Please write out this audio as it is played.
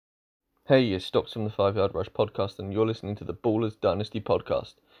Hey, it's Stocks from the 5 Yard Rush podcast, and you're listening to the Ballers Dynasty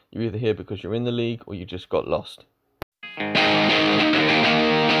podcast. You're either here because you're in the league or you just got lost.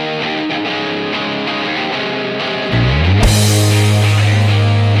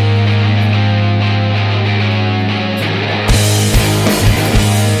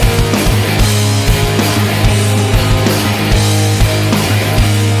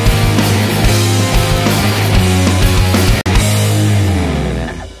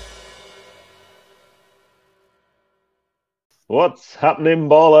 What's happening,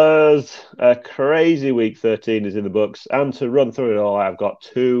 ballers? A crazy week 13 is in the books, and to run through it all, I've got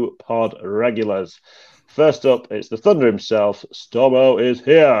two pod regulars. First up, it's the Thunder himself. Stormo is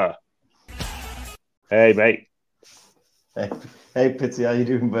here. Hey, mate. Hey, Pittsy, how you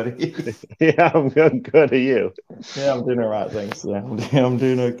doing, buddy? Yeah, I'm good. Are you? Yeah, I'm doing all right, thanks. Yeah, I'm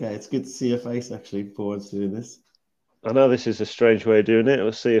doing okay. It's good to see your face, actually. Forward to doing this. I know this is a strange way of doing it.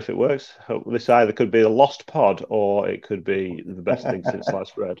 Let's see if it works. This either could be a lost pod or it could be the best thing since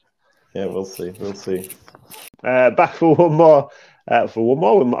sliced bread. Yeah, we'll see. We'll see. Back for one more.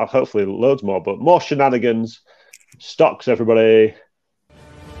 Hopefully loads more, but more shenanigans. Stocks, everybody.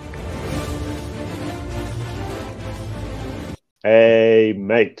 Hey,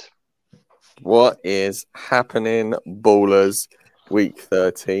 mate. What is happening, ballers? Week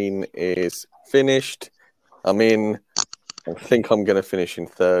 13 is finished. I think I'm going to finish in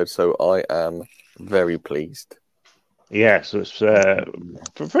third, so I am very pleased. Yeah, so it's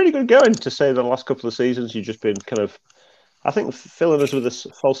pretty good going to say the last couple of seasons you've just been kind of, I think, filling us with a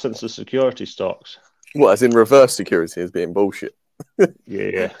false sense of security, Stocks. Well, as in reverse security as being bullshit.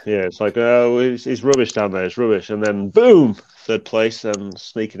 Yeah. It's like, oh, it's rubbish down there. It's rubbish. And then, boom, third place and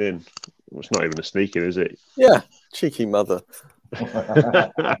sneaking in. Well, it's not even a sneaking, is it? Yeah, cheeky mother.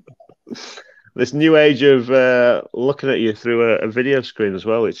 This new age of looking at you through a video screen as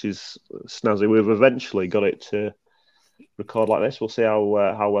well, which is snazzy. We've eventually got it to record like this. We'll see how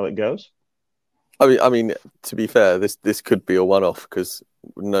well it goes. I mean, to be fair, this could be a one-off because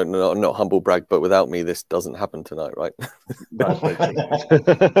no, not humble brag, but without me, this doesn't happen tonight, right?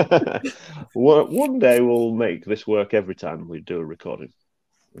 One day we'll make this work every time we do a recording.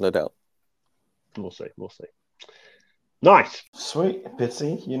 No doubt. We'll see. Nice. Sweet,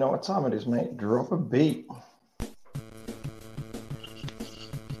 Pittsy. You know what time it is, mate. Drop a beat.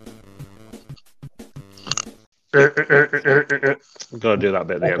 I've got to do that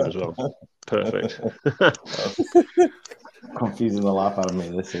bit at the end as well. Perfect. Confusing the life out of me,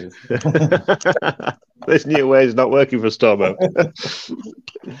 this is. This new way is not working for Stormo.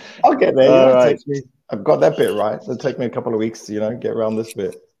 I'll get there. All right. I've got that bit right. It'll take me a couple of weeks to, get around this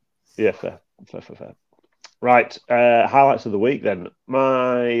bit. Yeah, fair. Right, highlights of the week then.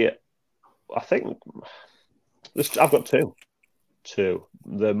 I've got two.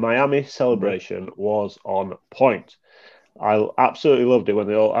 The Miami celebration was on point. I absolutely loved it when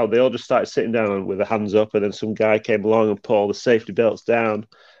they all just started sitting down with their hands up, and then some guy came along and put all the safety belts down,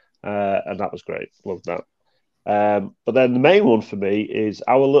 and that was great. Loved that. But then the main one for me is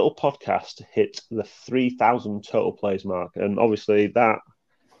our little podcast hit the 3,000 total plays mark, and obviously that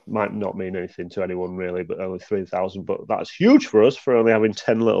might not mean anything to anyone really, but only 3,000. But that's huge for us for only having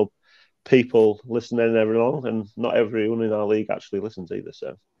 10 little people listening every long, and not everyone in our league actually listens either.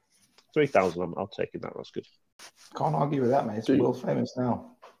 So 3,000, I'll take it. That's good. Can't argue with that, mate. It's world famous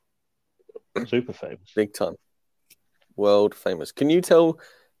now. Super famous. Big time. World famous. Can you tell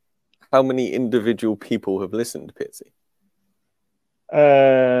how many individual people have listened, Pittsy?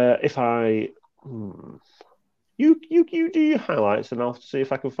 If I... You do your highlights and I'll see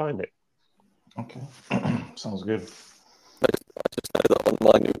if I can find it. Okay. Sounds good. I just know that on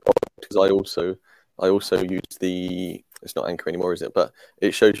my new product, because I also use the, it's not Anchor anymore, is it? But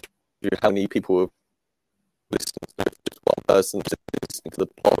it shows you how many people have listened. So if just one person just listening to the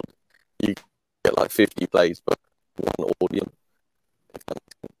pod, you get like 50 plays, but one audience. I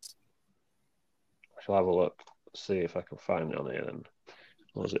shall have a look, see if I can find it on here then.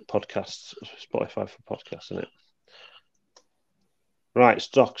 What was it? Podcasts, Spotify for podcasts, isn't it? Right,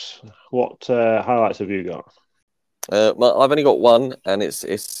 Stocks. What highlights have you got? I've only got one, and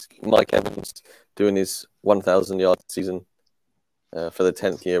it's Mike Evans doing his 1,000-yard season for the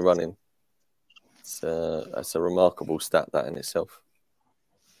 10th year running. That's a remarkable stat, that in itself.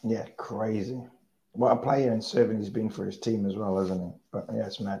 Yeah, crazy. What a player and servant he's been for his team as well, isn't he? But yeah,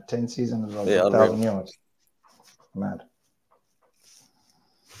 it's mad. 10 seasons as well, Yeah, 1,000 yards. Mad.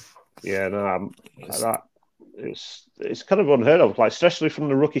 Yeah, no, it's kind of unheard of, like especially from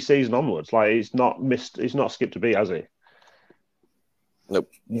the rookie season onwards. Like he's not skipped a beat, has he? Nope.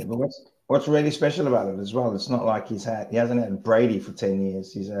 Yeah, but what's really special about it as well, it's not like he hasn't had Brady for 10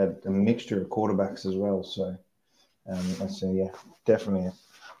 years. He's had a mixture of quarterbacks as well. So, definitely a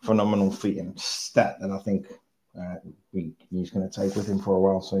phenomenal feat and stat that I think he's going to take with him for a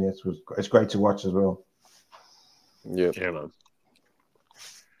while. So, it's great to watch as well. Yeah, man.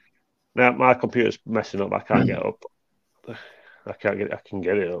 Now, my computer's messing up. I can't get up. I can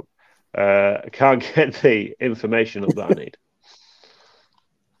get it up. I can't get the information up that I need.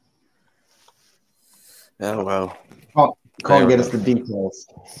 Oh, well. Can't get us the details.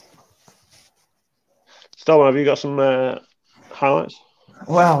 Storm, have you got some highlights?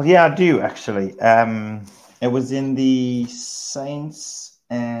 Well, yeah, I do actually. It was in the Saints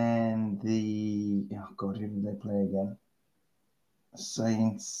and the who did they play again?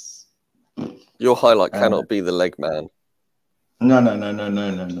 Saints. Your highlight cannot be the leg man. No.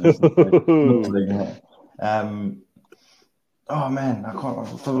 Oh man, I can't.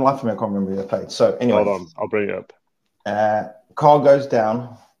 For the life of me, I can't remember who they played. So anyway, hold on, I'll bring it up. Carl goes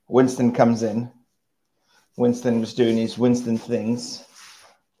down. Winston comes in. Winston was doing his Winston things.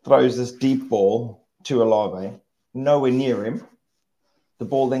 Throws this deep ball to Olave. Nowhere near him. The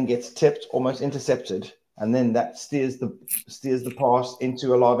ball then gets tipped, almost intercepted, and then that steers the pass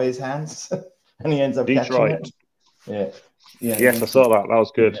into Olave's hands, and he ends up catching it. Yeah. Yes, I saw that. That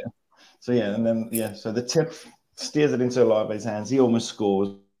was good. Yeah. So the tip steers it into Olave's hands. He almost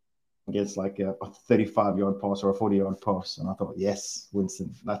scores. Gets like a 35-yard pass or a 40-yard pass, and I thought, yes,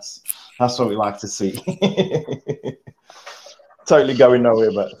 Winston, that's what we like to see. Totally going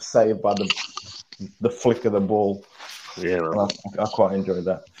nowhere, but saved by the flick of the ball. Yeah, I quite enjoyed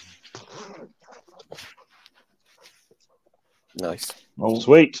that. Nice.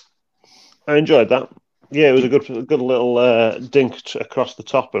 Sweet. I enjoyed that. Yeah, it was a good little dink across the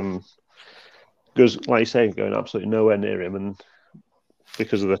top, and goes, like you say, going absolutely nowhere near him, and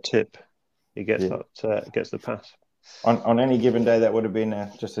because of the tip, he gets gets the pass. On any given day, that would have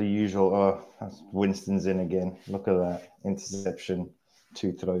been just a usual. Winston's in again. Look at that interception,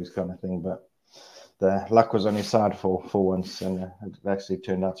 2 throws kind of thing. But the luck was on his side for once, and it actually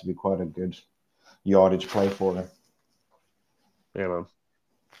turned out to be quite a good yardage play for him. Yeah, man.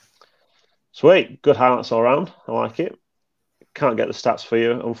 Sweet, good highlights all around. I like it. Can't get the stats for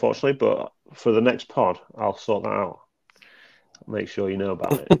you, unfortunately, but for the next pod, I'll sort that out. Make sure you know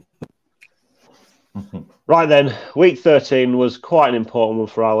about it. Right then, week 13 was quite an important one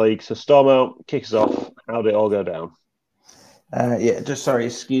for our league. So, Stormo, kick us off. How did it all go down? Just sorry,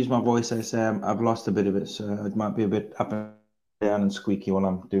 excuse my voice. I've lost a bit of it, so it might be a bit up and down and squeaky when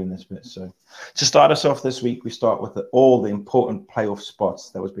I'm doing this bit. So, to start us off this week, we start with all the important playoff spots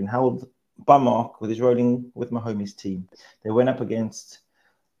that was being held by Mark with his rolling with my homies team. They went up against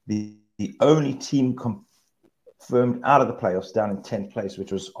the only team confirmed out of the playoffs down in 10th place,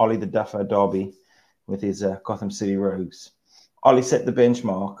 which was Ollie the Duffer Derby with his Gotham City Rogues. Ollie set the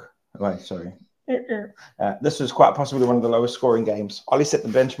benchmark. This was quite possibly one of the lowest scoring games. Ollie set the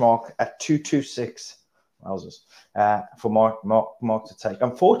benchmark at 226 for Mark to take.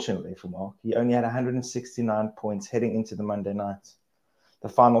 Unfortunately for Mark, he only had 169 points heading into the Monday night. The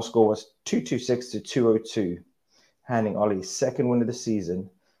final score was 226 to 202, handing Ollie his second win of the season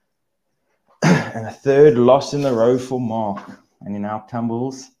and a third loss in a row for Mark. And he now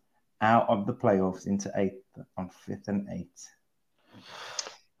tumbles out of the playoffs into 8th on 5th and 8th.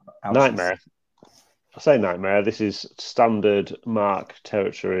 Nightmare. I say nightmare. This is standard Mark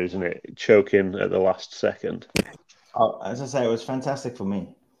territory, isn't it? Choking at the last second. As I say, it was fantastic for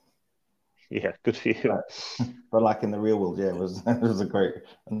me. Yeah, good for you. But like in the real world, it was a great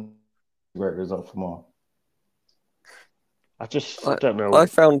result for Mark. I don't know. I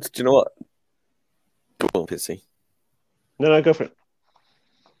found, do you know what? Go on, Pittsy. No, go for it.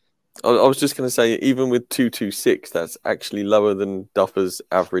 I was just going to say, even with 226, that's actually lower than Duffer's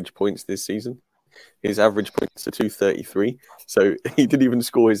average points this season. His average points are 233, so he didn't even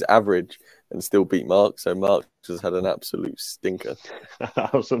score his average and still beat Mark. So Mark just had an absolute stinker.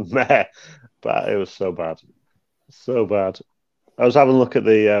 That was a mare, but it was so bad. So bad. I was having a look at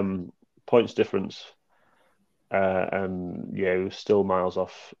the points difference, and yeah, he was still miles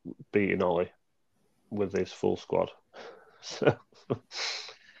off beating Ollie with his full squad. So,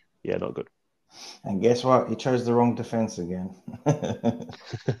 yeah, not good. And guess what? He chose the wrong defense again.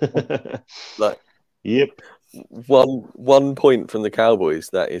 Yep. 1 point from the Cowboys.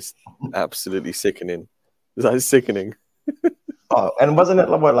 That is absolutely sickening. That is sickening. And wasn't it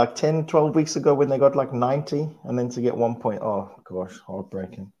like 10, 12 weeks ago when they got like 90 and then to get 1 point? Oh, gosh,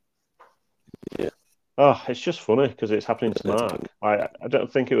 heartbreaking. Yeah. Oh, it's just funny because it's happening to Mark. I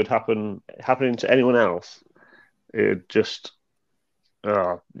don't think it would happening to anyone else. It would just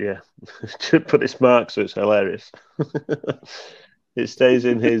Oh, yeah. Put its mark, so it's hilarious. It stays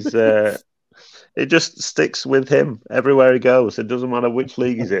in his... it just sticks with him everywhere he goes. It doesn't matter which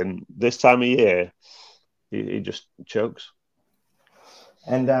league he's in. This time of year, he just chokes.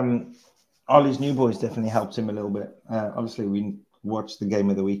 And Ollie's new boys definitely helped him a little bit. Obviously, we watched the game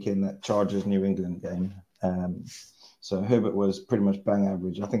of the weekend, that Chargers New England game. So Herbert was pretty much bang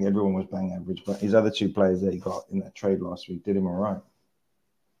average. I think everyone was bang average, but his other two players that he got in that trade last week did him all right.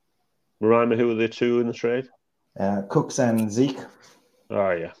 Remind me, who were the two in the trade? Cooks and Zeke.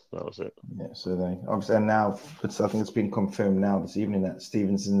 Oh, yeah, that was it. Yeah, so they obviously, and now I think it's been confirmed now this evening that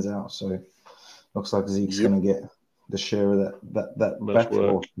Stevenson's out. So looks like Zeke's going to get the share of that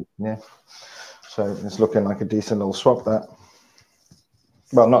backfield. Yeah. So it's looking like a decent little swap, that.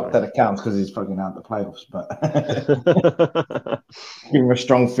 Well, not that it counts because he's fucking out the playoffs, but give him a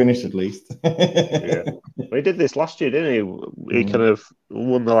strong finish at least. Yeah. Well, he did this last year, didn't he? He kind of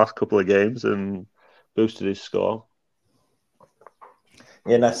won the last couple of games and boosted his score.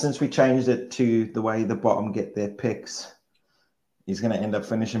 Yeah, now since we changed it to the way the bottom get their picks, he's going to end up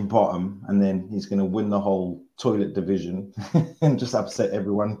finishing bottom, and then he's going to win the whole toilet division and just upset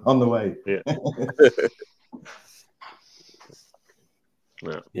everyone on the way. Yeah.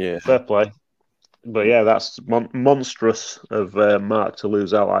 Yeah. Fair play. But yeah, that's monstrous of Mark to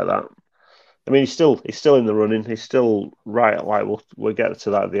lose out like that. I mean, he's still in the running. He's still right. Like we'll get to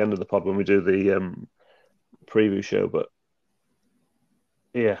that at the end of the pod when we do the preview show. But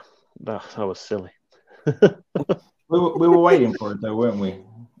yeah, that was silly. We were waiting for it though, weren't we?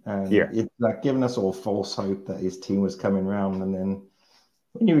 Yeah. It's like giving us all false hope that his team was coming round, and then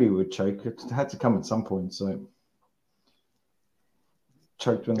we knew he would choke. It had to come at some point, so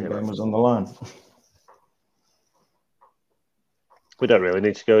choked when the game was on the line. We don't really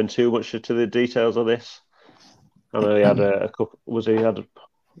need to go into too much into the details of this. I know he had a couple. He had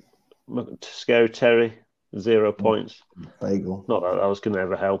Scary Terry, 0 points. Bagel. Not that was going to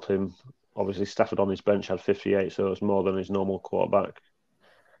ever help him. Obviously, Stafford on his bench had 58, so it was more than his normal quarterback.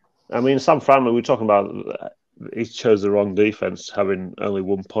 I mean, Sam Fran, we were talking about, he chose the wrong defense, having only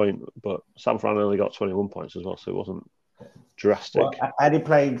 1 point, but Sam Fran only got 21 points as well, so it wasn't drastic. Well, had he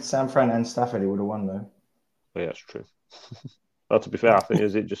played Sam Fran and Stafford, he would have won, though. Oh, yeah, that's true. Well, to be fair, I think,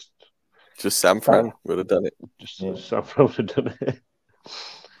 is it just Sam Fran would have done it. Sam Fran would have done it.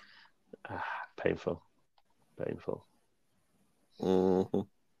 Painful. Mm-hmm.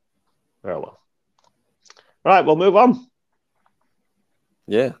 Oh, well. Right, we'll move on.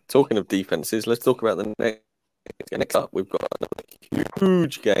 Yeah, talking of defenses, let's talk about the next up. We've got another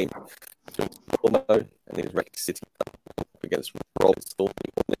huge game between Storm and his Wreck City against Rob Storm.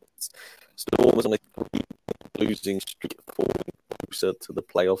 Storm was on a losing streak, falling closer to the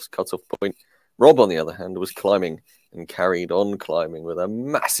playoffs cutoff point. Rob, on the other hand, was climbing and carried on climbing with a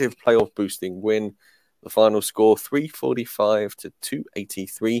massive playoff boosting win. The final score, 345 to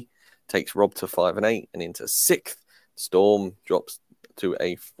 283, takes Rob to 5-8 and into 6th. Storm drops to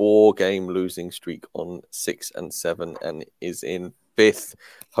a 4-game losing streak on 6 and 7 and is in 5th.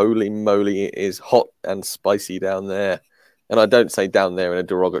 Holy moly, it is hot and spicy down there. And I don't say down there in a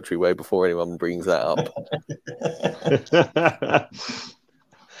derogatory way before anyone brings that up.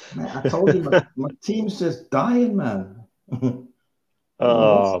 Man, I told you, my team's just dying, man. I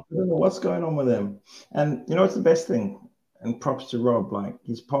don't know what's going on with him. And you know what's the best thing? And props to Rob. Like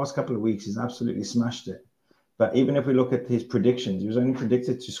his past couple of weeks, he's absolutely smashed it. But even if we look at his predictions, he was only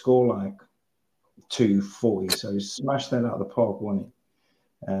predicted to score like 240. So he smashed that out of the park, wasn't he?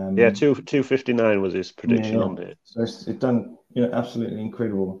 259 was his prediction on it. So it's done, absolutely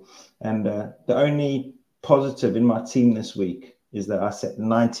incredible. And the only positive in my team this week is that I set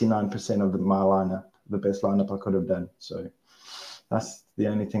 99% of my lineup, the best lineup I could have done. So that's the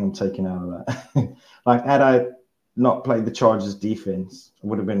only thing I'm taking out of that. Like, had I not played the Chargers defense, it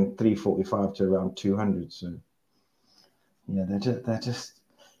would have been 345 to around 200. So yeah, they're just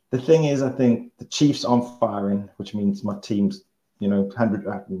the thing is, I think the Chiefs aren't firing, which means my team's, my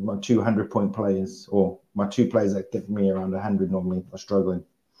 200-point players, or my 2 players that get me around 100 normally are struggling.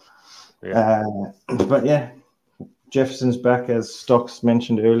 Yeah. But yeah, Jefferson's back, as Stocks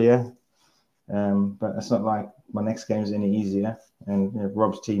mentioned earlier. But it's not like my next game's any easier. And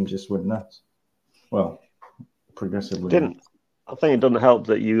Rob's team just went nuts. Well, progressively. I think it doesn't help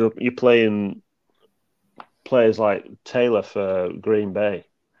that you're playing players like Taylor for Green Bay.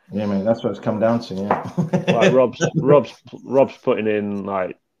 Yeah, man, that's what it's come down to. Yeah, like Rob's putting in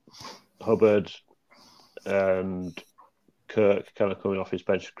like Hubbard and Kirk kind of coming off his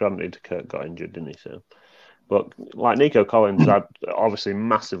bench. Granted, Kirk got injured, didn't he? So, but like Nico Collins had obviously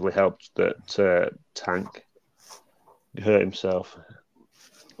massively helped that Tank hurt himself.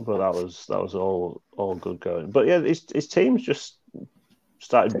 But that was all good going. But yeah, his team's just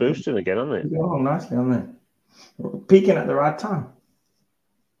started boosting again, hasn't it? Oh, nicely, haven't they? Peaking at the right time.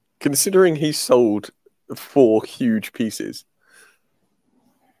 Considering he sold 4 huge pieces.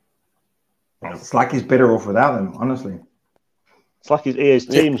 It's like he's better off without them, honestly. It's like his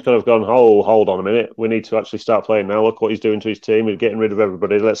team's kind of gone, oh, hold on a minute. We need to actually start playing now. Look what he's doing to his team. He's getting rid of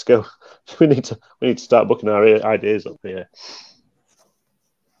everybody. Let's go. We need to start booking our ideas up here.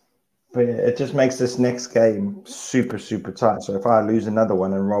 But yeah, it just makes this next game super, super tight. So if I lose another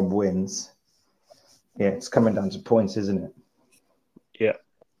one and Rob wins, yeah, it's coming down to points, isn't it? Yeah.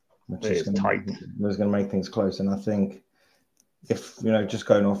 Which is tight. It's going to make things close. And I think if, just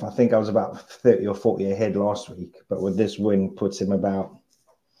going off, I think I was about 30 or 40 ahead last week. But with this win, puts him about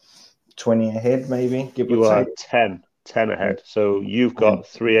 20 ahead, maybe. You are 10 ahead. Yeah. So you've got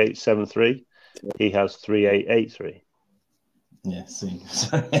 3873. He has 3883. Yeah, see.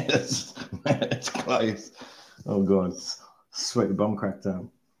 It's close. Oh, God. Sweaty bum cracked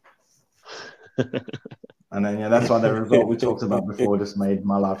down. And then, that's why the result we talked about before just made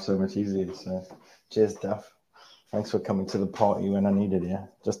my life so much easier. So, cheers, Duff. Thanks for coming to the party when I needed you.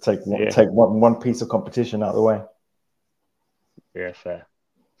 Just take one piece of competition out of the way. Yeah, fair.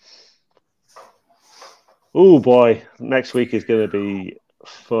 Oh, boy. Next week is going to be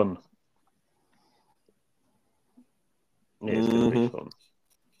fun. It's going to be fun.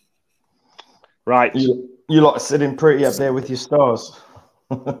 Right. You lot are sitting pretty up there with your stars.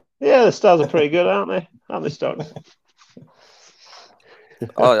 Yeah, the stars are pretty good, aren't they? Aren't they, Stocks?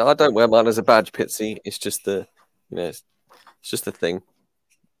 I don't wear mine as a badge, Pittsy. It's just it's just a thing.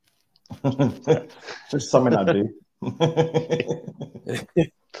 Just something I do.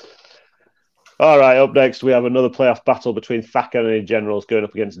 All right, up next, we have another playoff battle between Thacker and his Generals going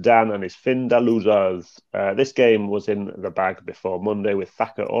up against Dan and his Finda losers. This game was in the bag before Monday, with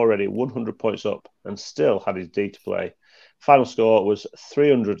Thacker already 100 points up and still had his D to play. Final score was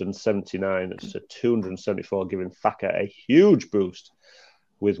 379 to 274, giving Thacker a huge boost.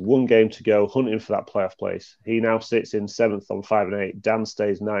 With one game to go, hunting for that playoff place. He now sits in 7th on 5 and 8. Dan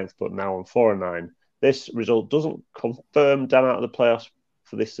stays 9th, but now on 4 and 9. This result doesn't confirm Dan out of the playoffs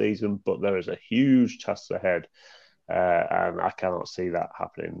for this season, but there is a huge task ahead, and I cannot see that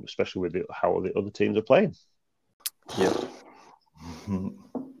happening, especially with how the other teams are playing. Yeah.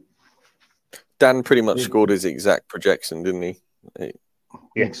 Dan pretty much scored his exact projection, didn't he?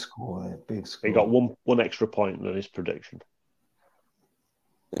 Big score. He got one extra point than his prediction.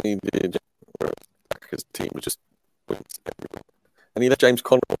 He did. His team was just wins everywhere. And he left James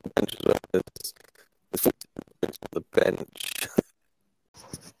Conner on the bench as well. There's 14 points on the bench.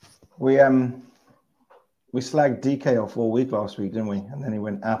 We slagged DK off all week last week, didn't we? And then he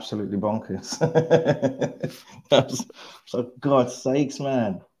went absolutely bonkers. So, God's sakes,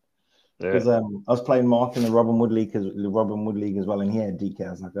 man. Because I was playing Mark in the Robin Wood League as well, and he had DK.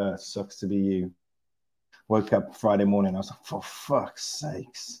 I was like, oh, it sucks to be you. Woke up Friday morning. I was like, for fuck's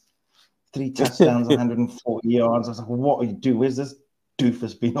sakes. 3 touchdowns, 140 yards. I was like, what do you do? Where's this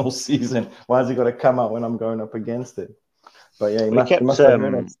doofus been all season? Why has he got to come out when I'm going up against it? But yeah, he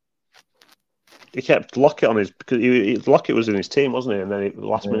kept Lockett on his, because Lockett was in his team, wasn't he? And then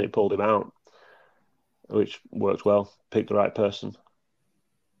last minute he pulled him out, which worked well. Picked the right person.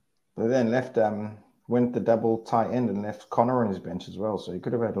 But then went the double tight end and left Connor on his bench as well. So he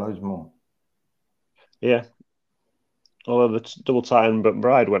could have had loads more. Yeah. Although the double tight end, but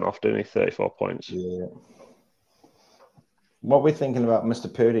Bride went off, didn't he? 34 points. Yeah. What we're thinking about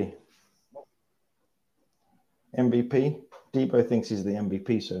Mr. Purdy? MVP? Debo thinks he's the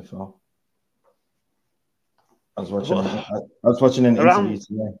MVP so far. I was watching an interview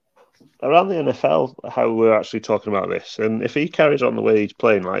today. Around the NFL, how we're actually talking about this, and if he carries on the way he's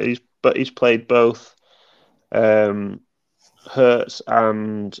playing, he's played both Hurts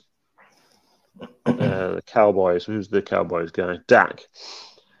and the Cowboys. Who's the Cowboys guy? Dak.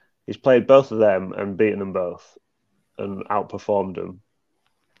 He's played both of them and beaten them both and outperformed them.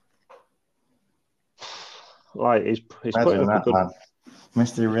 Like he's putting up a good.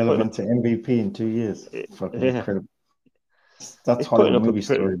 Mr. Irrelevant to MVP in 2 years. Fucking incredible. That's putting up a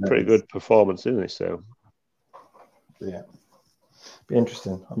pretty good performance, isn't he? So, yeah, be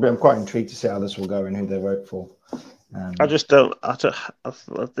interesting. I'm quite intrigued to see how this will go and who they vote for. I just don't.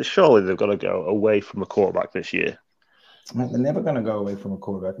 Surely they've got to go away from a quarterback this year. They're never going to go away from a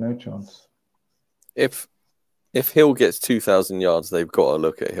quarterback. No chance. If Hill gets 2,000 yards, they've got to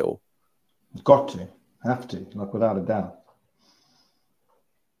look at Hill. Got to, have to, like without a doubt.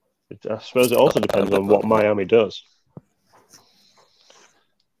 I suppose it also depends on what Miami does.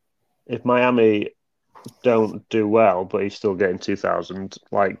 If Miami don't do well, but he's still getting 2,000.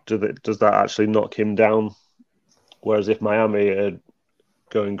 Like, does that actually knock him down? Whereas if Miami are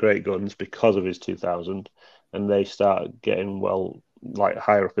going great guns because of his 2,000, and they start getting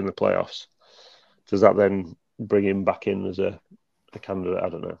higher up in the playoffs, does that then bring him back in as a candidate? I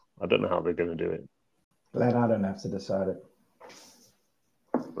don't know. I don't know how they're going to do it. Glad I don't have to decide it.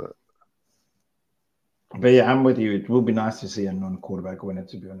 But yeah, I'm with you. It will be nice to see a non-quarterback win it,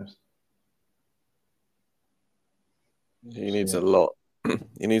 to be honest. He needs a lot.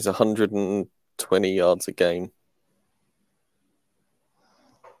 He needs 120 yards a game.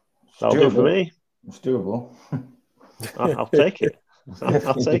 That'll do for me. It's doable. I'll take it.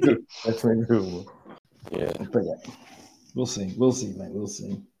 I'll take it. That's very doable. Yeah. But yeah, we'll see. We'll see, mate. We'll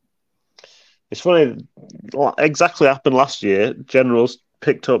see. It's funny. What exactly happened last year? Generals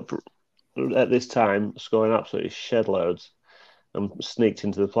picked up at this time, scoring absolutely shed loads, and sneaked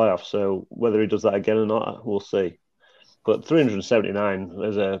into the playoffs. So whether he does that again or not, we'll see. But 379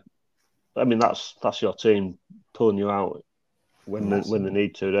 that's your team pulling you out when they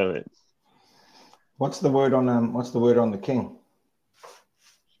need to, don't it? What's the word on the king?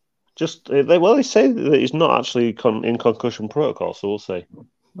 They say that he's not actually in concussion protocol, so we'll see.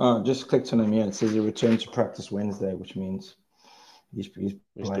 Oh, just clicked on him. Yeah, it says he returned to practice Wednesday, which means he's playing.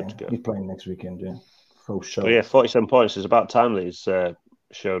 He's playing next weekend. Yeah, full show. But yeah, 47 points is about time that he's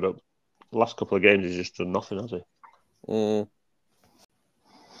showed up. The last couple of games he's just done nothing, has he?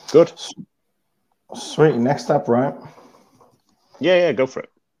 Good. Sweet. Next up, right? Yeah, go for it.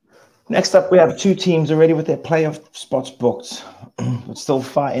 Next up, we have two teams already with their playoff spots booked, but still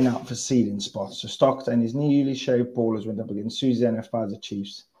fighting out for seeding spots. So Stockton and his newly shaved Ballers went up against Susie and her father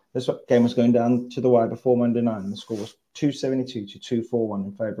Chiefs. This game was going down to the wire before Monday night, and the score was 272 to 241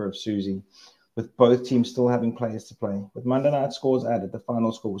 in favor of Susie, with both teams still having players to play. With Monday night scores added, the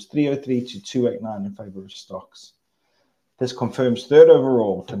final score was 303 to 289 in favor of Stocks. This confirms third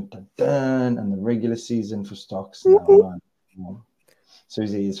overall, and the regular season for Stocks now 9.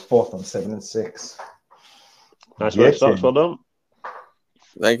 Susie is fourth on 7-6. Nice work, Stocks. Well done.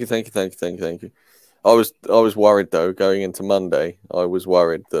 Thank you. I was worried though going into Monday. I was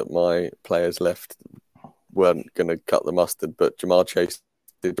worried that my players left weren't going to cut the mustard, but Jamar Chase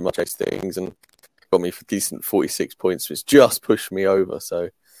did Jamar Chase things and got me for decent 46 points, which just pushed me over. So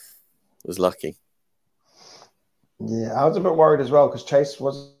I was lucky. Yeah, I was a bit worried as well because Chase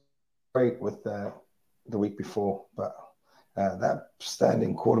was great with the week before, but that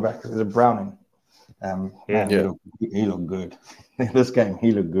standing quarterback is a Browning. He looked good in this game.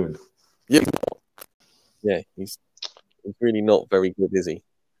 He looked good. Yeah, he's really not very good, is he?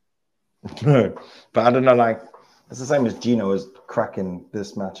 No, but I don't know. Like it's the same as Gino was cracking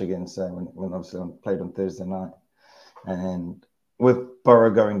this match against when obviously played on Thursday night, and with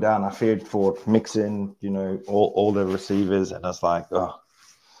Burrow going down, I feared for Mixon, all the receivers, and I was like, oh.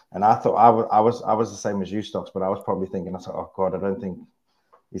 And I thought I was the same as you, Stocks, but I was probably thinking, I was like, oh God, I don't think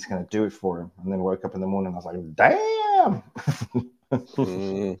he's going to do it for him. And then woke up in the morning, I was like, damn.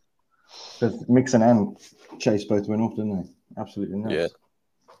 Because Mixon and Chase both went off, didn't they? Absolutely nuts. Yeah.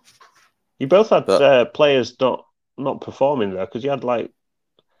 You both had players not performing though, because you had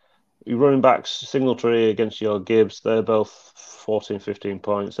your running backs, Singletary against your Gibbs, they're both 14, 15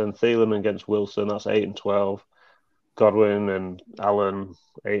 points. And Thielen against Wilson, that's 8 and 12. Godwin and Allen,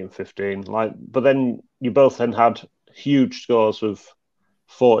 8 and 15. But then you both then had huge scores of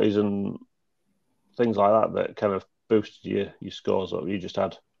 40s and things like that kind of boosted your scores up. You just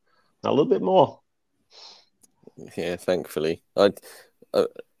had a little bit more. Yeah, thankfully. I'm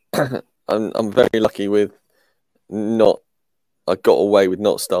very lucky with I got away with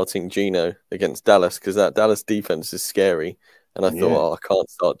not starting Gino against Dallas because that Dallas defense is scary. And I thought, I can't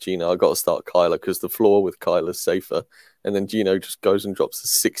start Gino. I got to start Kyler because the floor with Kyler's safer. And then Gino just goes and drops a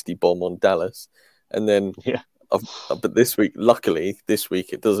 60 bomb on Dallas. And then, but luckily, this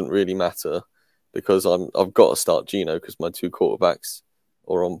week it doesn't really matter because I've got to start Gino because my two quarterbacks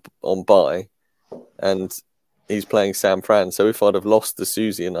are on bye, and he's playing San Fran. So if I'd have lost to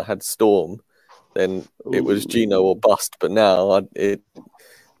Susie and I had Storm, then it was Gino or bust. But now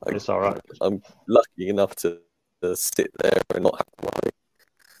it's all right. I'm lucky enough to sit there and not have to worry.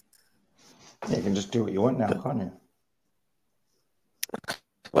 Yeah, you can just do what you want now, can't you?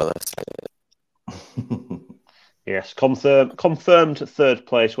 Well, that's it. Yes, confirmed third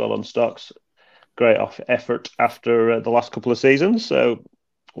place. Well on Stocks. Great effort after the last couple of seasons. So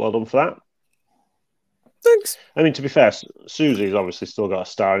well done for that. Thanks. I mean, to be fair, Susie's obviously still got a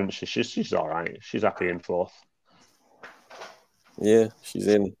star, and she's all right. She's happy in fourth. Yeah, she's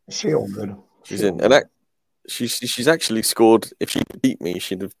in. She's all good. She's in, and she's actually scored. If she beat me,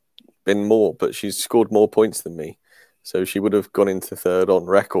 she'd have been more, but she's scored more points than me. So she would have gone into third on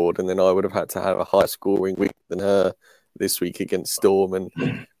record, and then I would have had to have a higher scoring week than her this week against Storm. And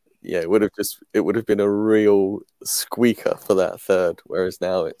yeah, it would have been a real squeaker for that third, whereas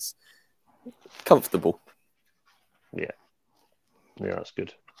now it's comfortable. Yeah, that's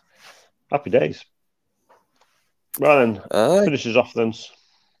good. Happy days. Right then, finishes off then.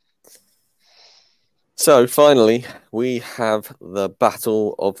 So finally, we have the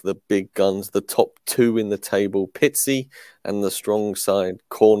battle of the big guns, the top two in the table. Pittsy and the strong side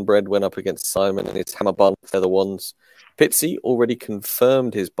Cornbread went up against Simon and his Hammer Bun Feather Wands. Pittsy already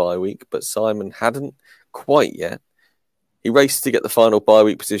confirmed his bye week, but Simon hadn't quite yet. He raced to get the final bye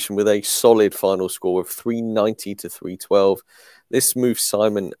week position with a solid final score of 390 to 312. This moves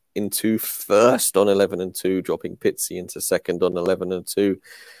Simon into first on 11-2, dropping Pittsy into second on 11-2.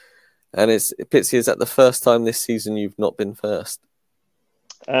 And Pittsy, is that the first time this season you've not been first?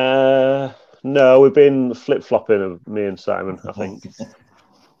 No, we've been flip-flopping of me and Simon, I think.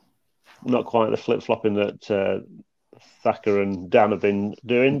 Not quite the flip-flopping that Thacker and Dan have been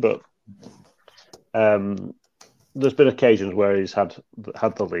doing, but there's been occasions where he's had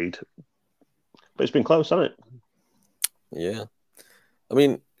the lead. But it's been close, hasn't it? Yeah. I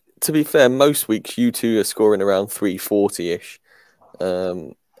mean, to be fair, most weeks you two are scoring around 340-ish.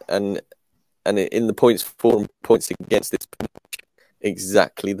 And in the points for and points against, it's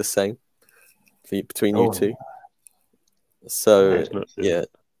exactly the same between you two. So yeah,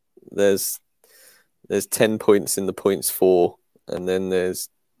 there's 10 points in the points for, and then there's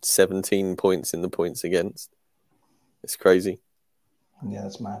 17 points in the points against. It's crazy. Yeah,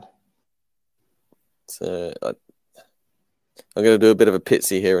 that's mad. So I'm going to do a bit of a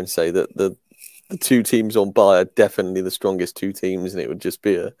Pittsy here and say that the two teams on bye are definitely the strongest two teams, and it would just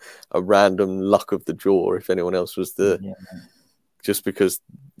be a random luck of the draw if anyone else was just because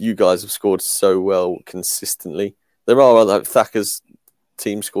you guys have scored so well consistently. There are other, Thacker's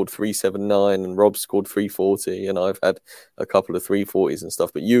team scored 379 and Rob scored 340, and I've had a couple of 340s and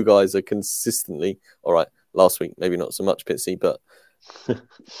stuff, but you guys are consistently, all right, last week, maybe not so much Pittsy, but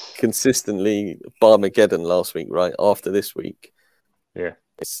consistently Barmageddon last week, right? After this week. Yeah,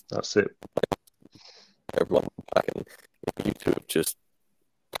 that's it. Everyone back, and you two have just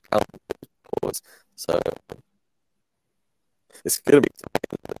pounded forwards. So it's going to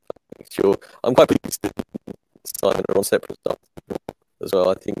be sure. I'm quite pleased that Simon are on separate stuff as well.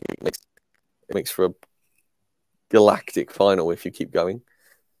 I think it makes for a galactic final if you keep going.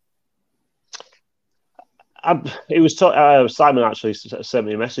 It was Simon actually sent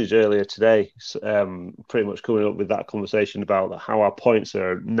me a message earlier today, pretty much coming up with that conversation about how our points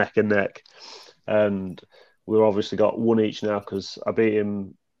are neck and neck. And we've obviously got one each now because I beat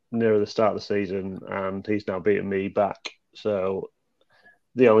him nearer the start of the season and he's now beaten me back. So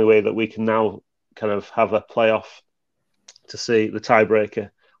the only way that we can now kind of have a playoff to see the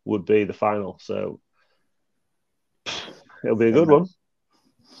tiebreaker would be the final. So it'll be a good one.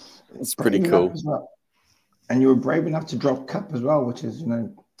 It's pretty cool. And you were brave enough to drop Cup as well, which is,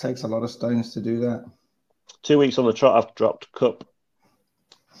 takes a lot of stones to do that. 2 weeks on the trot, I've dropped Cup.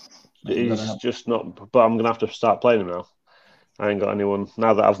 He's just not, but I'm going to have to start playing him now. I ain't got anyone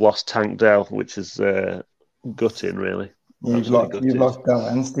now that I've lost Tank Dell, which is gutting, really. Yeah, you've lost Dell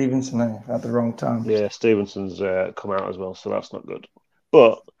and Stevenson at the wrong time. Yeah, Stevenson's come out as well, so that's not good.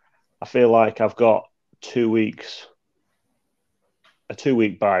 But I feel like I've got 2 weeks, a 2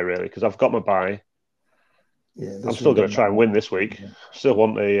 week bye, really, because I've got my bye. Yeah, I'm still going to try and win this week. Yeah. Still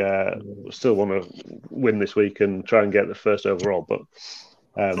want to win this week and try and get the first overall, but.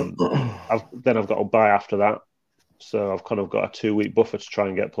 I've got a bye after that, so I've kind of got a 2 week buffer to try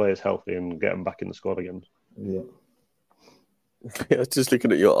and get players healthy and get them back in the squad again. Yeah. Just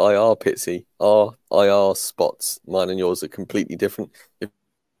looking at your IR, Pittsy, our IR spots, mine and yours are completely different. If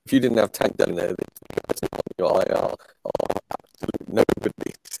you didn't have Tank down there, your IR are absolutely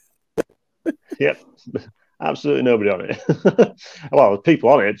nobody. Yep, absolutely nobody on it. Well, people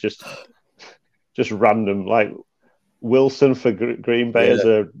on it, just random, like. Wilson for Green Bay as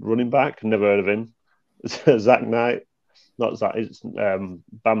a running back. Never heard of him. Zach Knight. Not Zach. It's Bam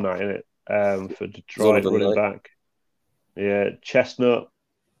Knight, isn't it? For Detroit running back. Yeah. Chestnut.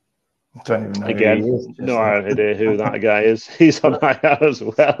 I don't even know again. Who he is, no idea who that guy is. He's on IR as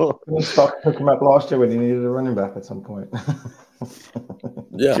well. Stock took him up last year when he needed a running back at some point.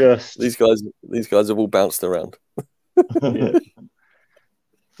 Yeah. These guys have all bounced around. Yeah.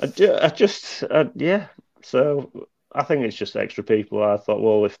 Yeah. So I think it's just extra people. I thought,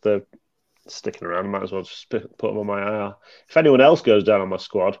 well, if they're sticking around, I might as well just put them on my IR. If anyone else goes down on my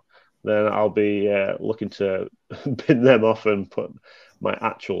squad, then I'll be looking to bin them off and put my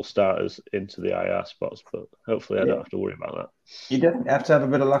actual starters into the IR spots, but hopefully I don't have to worry about that. You definitely have to have a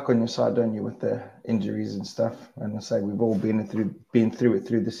bit of luck on your side, don't you, with the injuries and stuff? And I say we've all been through it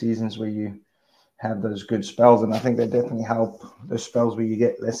through the seasons where you have those good spells, and I think they definitely help. Those spells where you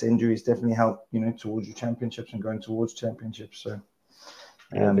get less injuries definitely help, towards your championships and going towards championships. So,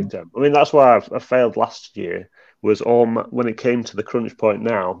 big time. I mean, that's why I failed last year. Was when it came to the crunch point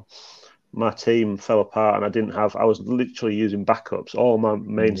now, my team fell apart, and I was literally using backups. All my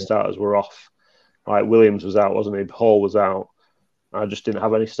main starters were off. Like Williams was out, wasn't he? Hall was out. I just didn't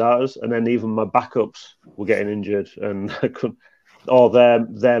have any starters, and then even my backups were getting injured, and I couldn't. All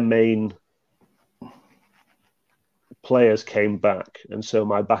their main players came back, and so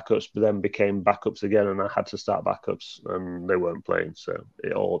my backups then became backups again, and I had to start backups, and they weren't playing, so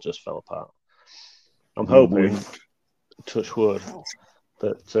it all just fell apart. I'm hoping, touch wood,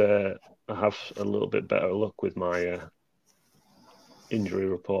 that I have a little bit better luck with my injury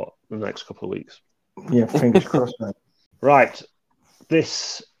report in the next couple of weeks. Yeah, fingers crossed, mate. Right,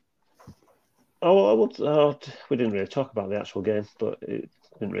 this. We didn't really talk about the actual game, but it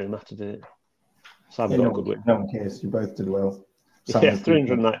didn't really matter, did it? Simon got a good win. No one cares. You both did well. Yeah,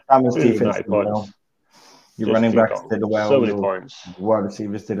 390 points. Your running backs did well. So many points. Wide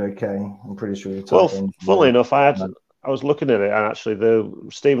receivers did okay. I'm pretty sure you're talking. Well, funnily enough, I was looking at it, and actually, the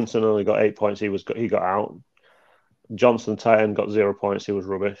Stevenson only got 8 points. He got out. Johnson, tight end, got 0 points. He was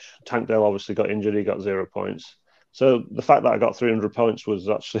rubbish. Tankdale obviously got injured. He got 0 points. So the fact that I got 300 points was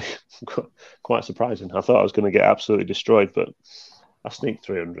actually quite surprising. I thought I was going to get absolutely destroyed, but I sneaked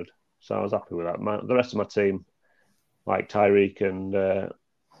 300. So I was happy with that. The rest of my team, like Tyreek and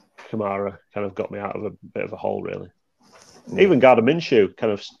Kamara, kind of got me out of a bit of a hole, really. Yeah. Even Gardner Minshew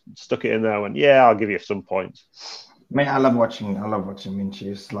kind of stuck it in there and went, yeah, I'll give you some points. Mate, I love watching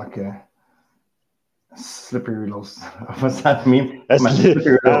Minshew. It's like a slippery little... What's that mean? A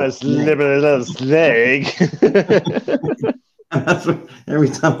slippery little leg. Every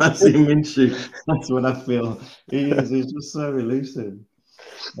time I see Minshew, that's what I feel. He's just so elusive.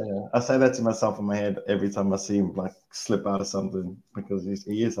 Yeah, I say that to myself in my head every time I see him like slip out of something, because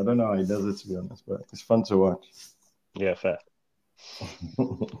he is. I don't know how he does it, to be honest, but it's fun to watch. Yeah, fair.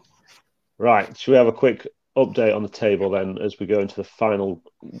 Right, should we have a quick update on the table then as we go into the final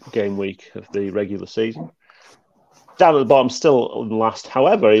game week of the regular season? Down at the bottom, still last.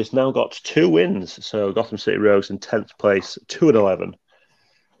 However, he's now got 2 wins. So Gotham City Rogues in 10th place, 2-11.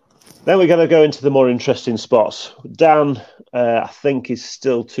 Then we're going to go into the more interesting spots. Dan, I think, is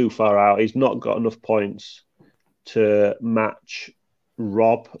still too far out. He's not got enough points to match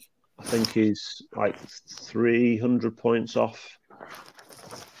Rob. I think he's like 300 points off.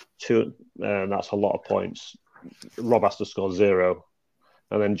 That's a lot of points. Rob has to score 0.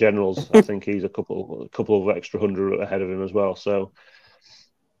 And then Generals, I think he's a couple of extra 100 ahead of him as well. So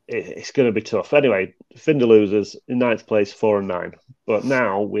it's going to be tough. Anyway, Finder losers in 9th place, 4-9. But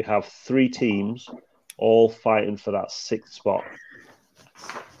now we have 3 teams all fighting for that 6th spot,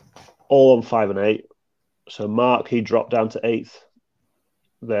 all on 5-8. So Mark, he dropped down to 8th.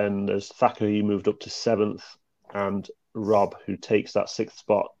 Then there's Thacker, he moved up to 7th, and Rob, who takes that 6th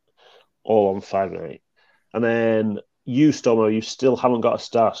spot, all on 5-8. And then you, Stomo, you still haven't got a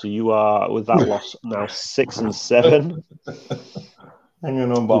star, so you are, with that loss, now 6-7.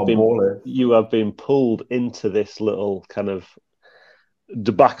 Hanging on by a baller. You have been pulled into this little kind of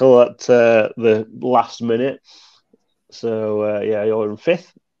debacle at the last minute. So, you're in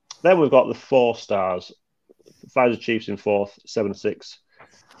 5th. Then we've got the 4 stars. Pfizer Chiefs in 4th, 7-6.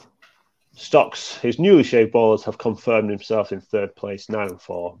 Stocks, his newly shaved ballers, have confirmed himself in 3rd place,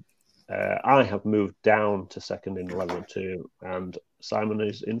 9-4. I have moved down to 2nd in 11-2, and Simon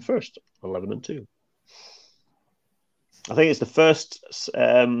is in 1st, 11-2. I think it's the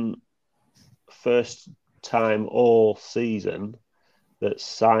first time all season that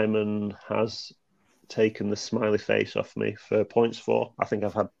Simon has taken the smiley face off me for points for. I think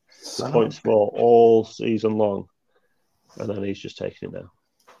I've had the points for all season long, and then he's just taking it now.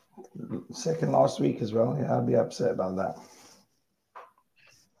 Second last week as well. Yeah, I'd be upset about that.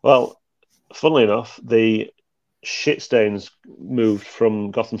 Well, funnily enough, the shit stains moved from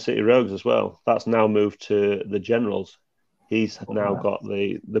Gotham City Rogues as well. That's now moved to the Generals. He's now got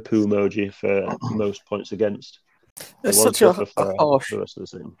the poo emoji for most points against. It's such a harsh. The rest of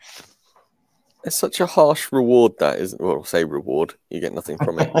the team. It's such a harsh reward, that isn't. Well, say reward. You get nothing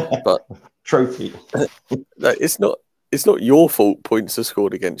from it, but trophy. It's not. It's not your fault. Points are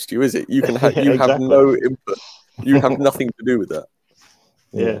scored against you, is it? You can have. You exactly. have no input. You have nothing to do with that.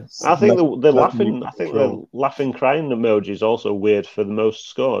 Yeah, I think the laughing. I think the laughing, crying emoji is also weird for the most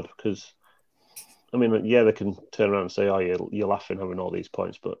scored, because I mean, yeah, they can turn around and say, "Oh, you're laughing having all these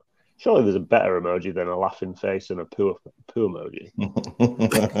points," but surely there's a better emoji than a laughing face and a poo emoji.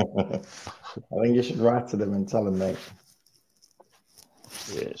 I think you should write to them and tell them, mate.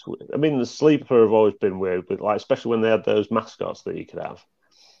 Yeah, it's weird. I mean, the sleeper have always been weird, but like especially when they had those mascots that you could have.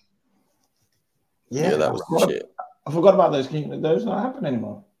 Yeah, that was shit. I forgot about those. Those not happen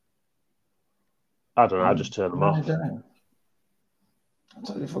anymore. I don't know. I just turned them off. I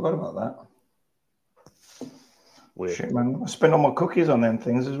totally forgot about that. Weird. Shit, man. I spent all my cookies on them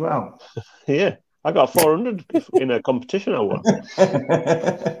things as well. Yeah, I got 400 in a competition I won.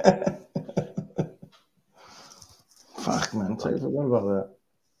 Fuck, man. Totally forgot about that.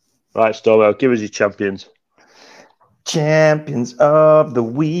 Right, Stormo, give us your champions. Champions of the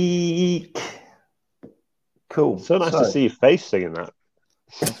week. Cool. So nice to see your face singing that.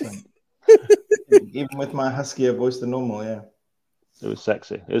 Even with my huskier voice than normal, yeah. It was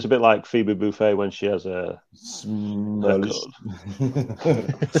sexy. It was a bit like Phoebe Buffay when she has a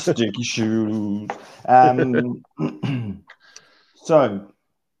sticky shoes. So,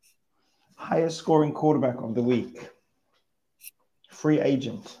 highest scoring quarterback of the week. Free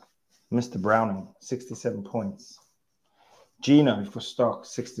agent, Mr. Browning, 67 points. Gino for Stock,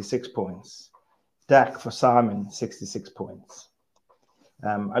 66 points. Dak for Simon, 66 points.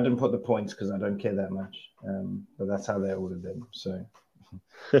 I didn't put the points because I don't care that much, but that's how they ordered them. So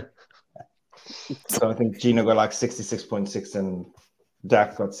I think Gino got like 66.6 and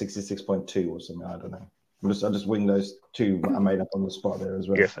Dak got 66.2 or something. I don't know. I just winged those two I made up on the spot there as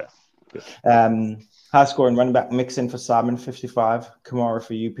well. Yeah, fair. High scoring running back Mixon for Simon, 55. Kamara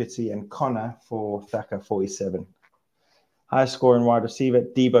for you, Pittsy, and Connor for Thacker, 47. High scoring wide receiver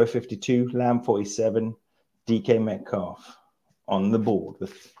Debo, 52. Lamb, 47. DK Metcalf on the board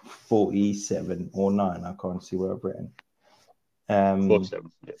with 47 or 9. I can't see where I've written.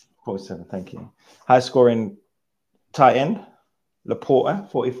 47. Yeah. 47, thank you. High scoring tight end, Laporta,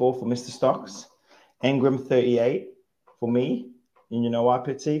 44 for Mr. Stocks. Ingram, 38 for me. And you know why,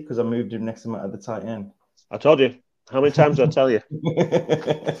 Pittsy? Because I moved him next to my other tight end. I told you. How many times did I tell you?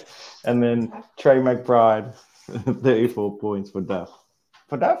 And then Trey McBride, 34 points for Duff.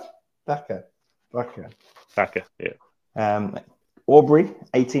 For Duff? Thacker, yeah. Aubrey,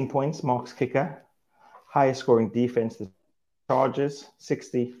 18 points, Mark's kicker. Highest scoring defense, the Chargers,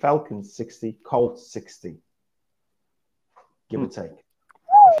 60. Falcons, 60. Colts, 60. Give or take.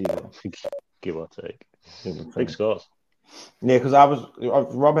 Give or take. Big scores. Yeah, because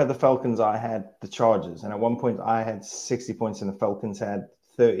Rob had the Falcons, I had the Chargers. And at one point, I had 60 points and the Falcons had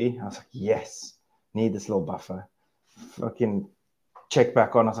 30. I was like, yes, need this little buffer. Fucking check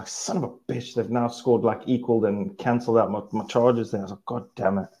back on. I was like, son of a bitch, they've now scored like equaled and cancelled out my Chargers there. I was like, God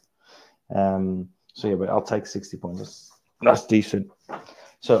damn it. So yeah, but I'll take 60 points. That's decent.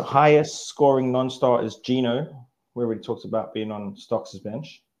 So highest scoring non-star is Gino. We already talked about being on Stocks'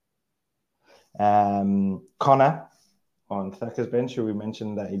 bench. Connor on Thacker's bench, who we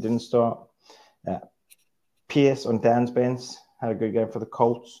mentioned that he didn't start. Pierce on Dan's bench, had a good game for the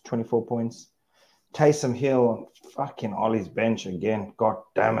Colts, 24 points. Taysom Hill on fucking Ollie's bench again. God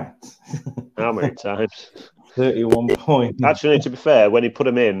damn it. How many times? 31 points. Actually, to be fair, when he put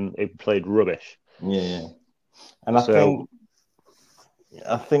him in, he played rubbish. Yeah. And I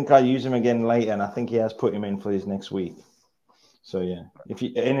think I use him again later, and I think he has put him in for his next week. So yeah, if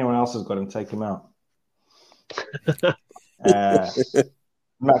anyone else has got him, take him out.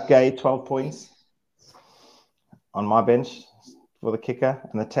 Matt Gay, 12 points on my bench for the kicker,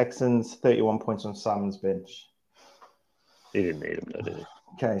 and the Texans 31 points on Simon's bench. He didn't need him, though, did he?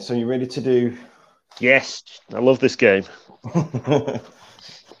 Okay, so you ready to do? Yes, I love this game.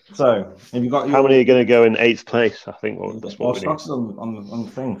 So, have you got how many are going to go in 8th place? I think that's what we need. Stock's on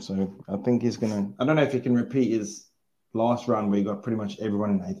the thing, so I think he's going to. I don't know if he can repeat his last round where he got pretty much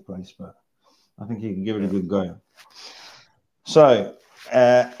everyone in 8th place, but I think he can give it a good go. So,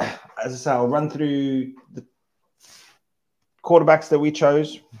 as I say, I'll run through the quarterbacks that we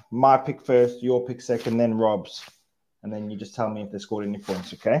chose. My pick first, your pick second, then Rob's. And then you just tell me if they scored any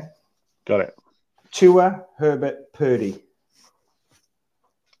points, okay? Got it. Tua, Herbert, Purdy.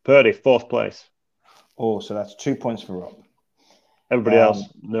 Purdy, 4th place. Oh, so that's 2 points for Rob. Everybody else,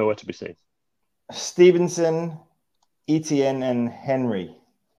 nowhere to be seen. Stevenson, Etienne, and Henry.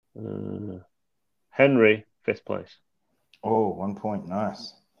 Henry, 5th place. Oh, 1 point.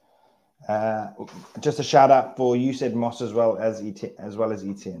 Nice. Just a shout out for you said Moss as well as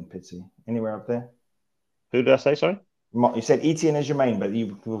Etienne, Pittsy. Anywhere up there? Who did I say, sorry? You said Etienne as your main, but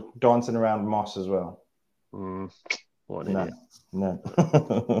you were dancing around Moss as well. What an idiot. No.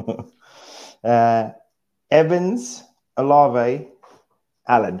 Evans, Olave,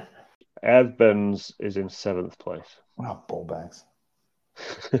 Allen. Evans is in 7th place. Oh, ball bags.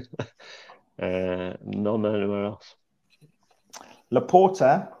 None anywhere else.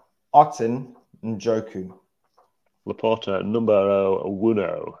 Laporta, Otten, and Joku. Laporta, numero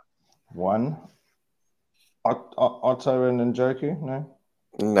uno. 1. Otto and Njoku? No?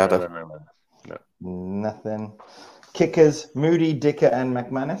 Nada. No. Nothing. Kickers, Moody, Dicker, and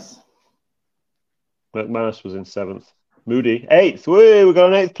McManus. McManus was in 7th. Moody, 8th. Woo, we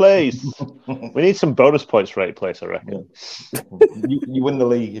got an 8th place. We need some bonus points for 8th place, I reckon. you win the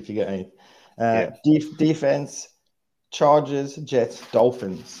league if you get 8th. Defense, Chargers, Jets,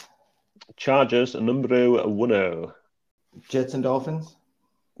 Dolphins. Chargers, numero uno. Jets and Dolphins?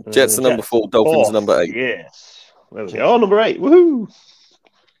 Jets are number 4, Dolphins are number 8. Yes. There we go. Oh, number 8. Woohoo!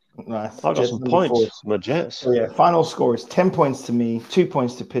 Nice. I got Jets some number points. 4. My Jets. So yeah, final score is 10 points to me, 2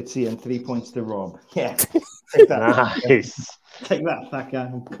 points to Pittsy, and 3 points to Rob. Yeah. Take that. Nice. Take that,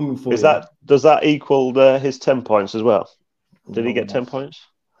 Thacker. I'm coming for Does you. that equal his 10 points as well? Did he get 10 points?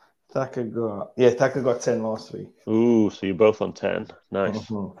 Thacker got 10 last week. Ooh, so you're both on 10. Nice.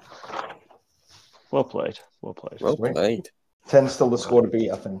 Mm-hmm. Well played. Well played. Well played. 10 still the score to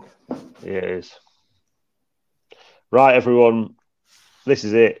beat, I think. Yeah, it is. Right, everyone. This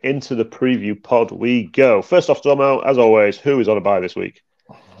is it. Into the preview pod we go. First off, Domo, as always, who is on a bye this week?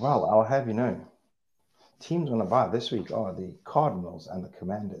 Well, I'll have you know. Teams on a bye this week are the Cardinals and the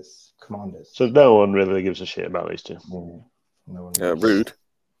Commanders. So no one really gives a shit about these two. No one Rude.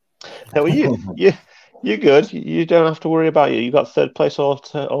 No, you're good. You don't have to worry about you. You got 3rd place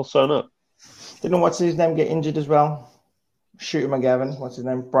all sewn up. Didn't what's his name get injured as well? Shooter McGavin. What's his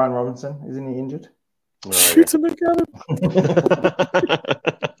name? Brian Robinson. Isn't he injured? Oh, Shooter McGavin.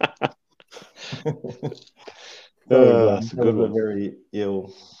 That's a good one. A very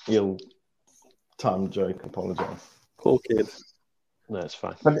ill timed joke. Apologize. Poor kid. No, it's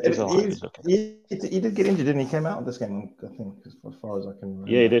fine. But He's all right. He's okay. he did get injured, didn't he? Came out of this game, I think, as far as I can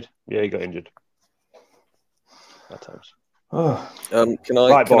remember. Yeah, he did. Yeah, he got injured at times. Oh. Can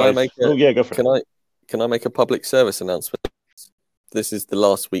I make go for it. Can I make a public service announcement? This is the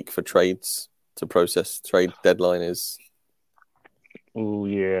last week for trades to process. Trade deadline is. Oh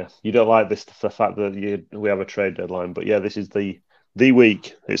yeah, you don't like this the fact that we have a trade deadline, but yeah, this is the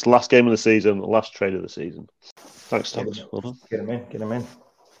week. It's the last game of the season, the last trade of the season. Thanks, Thomas. Well done. Get him in.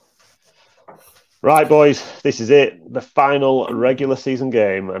 Right, boys, this is it. The final regular season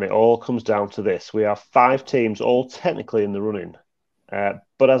game, and it all comes down to this. We have 5 teams, all technically in the running.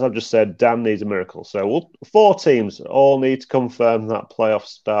 But as I've just said, Dan needs a miracle. So 4 teams all need to confirm that playoff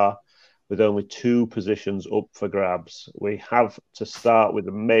star with only 2 positions up for grabs. We have to start with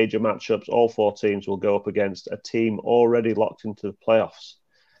the major matchups. All 4 teams will go up against a team already locked into the playoffs.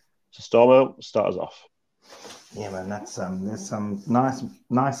 So Stormo, start us off. Yeah, man, that's there's some nicer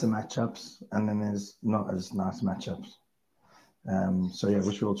matchups, and then there's not as nice matchups. So yeah,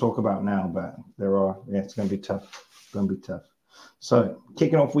 which we'll talk about now, but it's going to be tough. So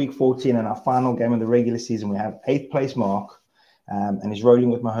kicking off week 14 and our final game of the regular season, we have 8th place Mark, and he's rolling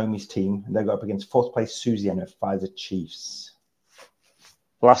with my homies team. They go up against 4th place Susie and her Pfizer Chiefs.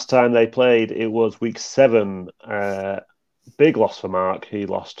 Last time they played, it was week 7. Big loss for Mark. He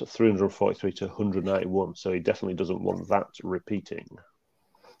lost 343 to 191, so he definitely doesn't want that repeating.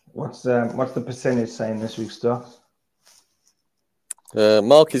 What's the percentage saying this week, Stuff?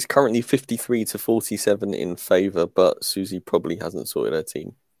 Mark is currently 53 to 47 in favour, but Susie probably hasn't sorted her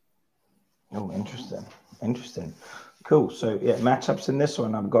team. Oh, interesting. Cool. So yeah, matchups in this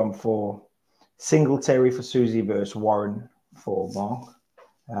one, I've gone for Singletary for Susie versus Warren for Mark.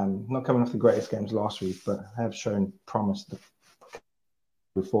 Not coming off the greatest games last week, but have shown promise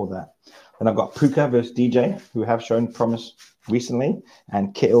before that. Then I've got Puka versus DJ, who have shown promise recently,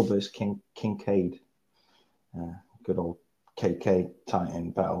 and Kittle versus Kincaid. Good old KK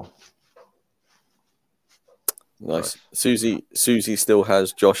Titan battle. Nice. Susie still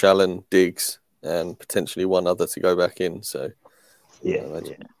has Josh Allen, Diggs, and potentially one other to go back in. So yeah.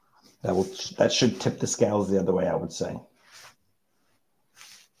 That should tip the scales the other way, I would say.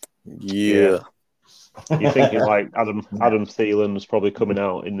 Yeah. You're thinking like Adam Thielen's probably coming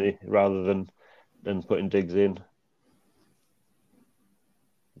out rather than putting Diggs in.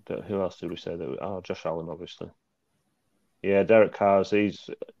 Who else did we say that? Josh Allen, obviously. Yeah, Derek Carr's he's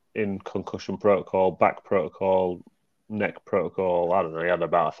in concussion protocol, back protocol, neck protocol. I don't know. He had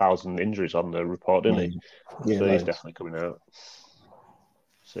about 1,000 injuries on the report, didn't he? Yeah, so he's definitely coming out.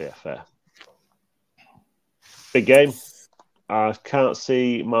 So yeah, fair. Big game. I can't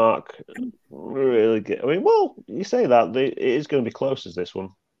see Mark really get. I mean, well, you say that it is going to be close as this one.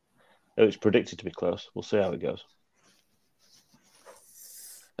 It's predicted to be close. We'll see how it goes.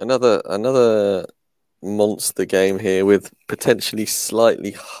 Another monster game here with potentially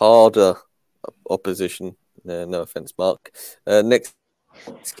slightly harder opposition. No offense, Mark. Next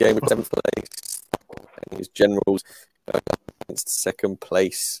game with 7th place and his Generals against 2nd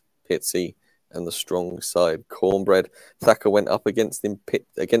place Pittsy and the strong side Cornbread. Thacker went up against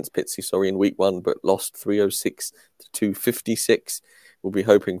Pittsy in week 1, but lost 306 to 256. We'll be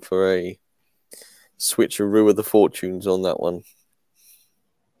hoping for a switcheroo of the fortunes on that one.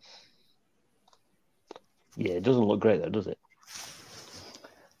 Yeah, it doesn't look great though, does it?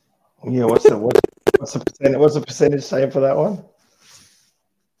 Yeah, what's the percentage saying for that one?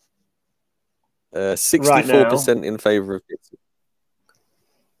 64% in favour of Pittsy.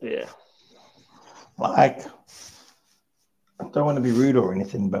 Yeah. Like, I don't want to be rude or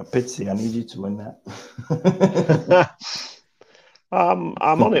anything, but Pittsy, I need you to win that. I'm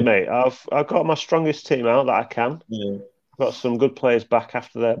on it, mate. I've got my strongest team out that I can. Yeah. I've got some good players back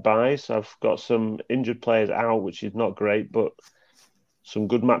after their buys. I've got some injured players out, which is not great, but some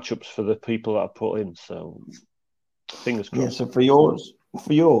good matchups for the people that I put in. So fingers crossed. Yeah, so for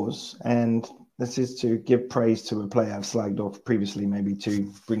yours, and this is to give praise to a player I've slagged off previously, maybe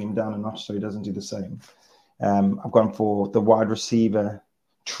to bring him down a notch so he doesn't do the same. I've gone for the wide receiver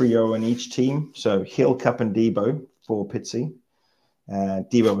trio in each team. So Hill, Cup, and Debo for Pittsy.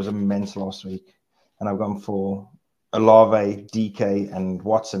 Debo was immense last week. And I've gone for Olave, DK, and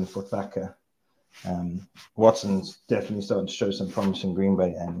Watson for Thacker. Watson's definitely starting to show some promise in Green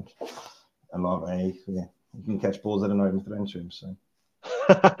Bay, and Olave, yeah, he can catch balls that are not even thrown to him. So.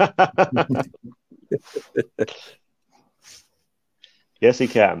 Yes, he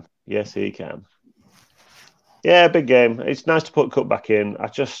can. Yes, he can. Yeah, big game. It's nice to put Cup back in.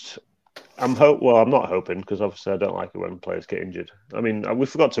 I'm not hoping, because obviously I don't like it when players get injured. I mean, we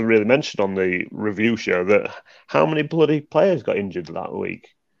forgot to really mention on the review show that how many bloody players got injured that week.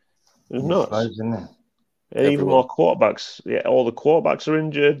 It was nuts. Close, isn't it? Even more quarterbacks. Yeah, all the quarterbacks are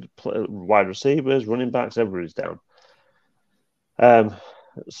injured. Wide receivers, running backs, everybody's down.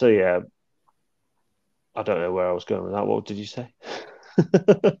 So yeah, I don't know where I was going with that. What did you say?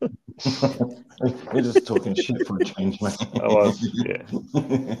 We're just talking shit for a change, man. I was, yeah.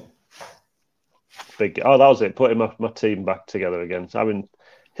 That was it. Putting my team back together again. So having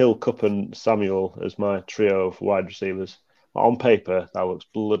Hill, Cup, and Samuel as my trio of wide receivers. On paper, that looks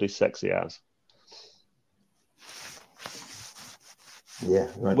bloody sexy as. Yeah,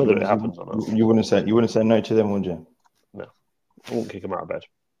 right. Whether it happens or not. You wouldn't say no to them, would you? No, I won't kick them out of bed.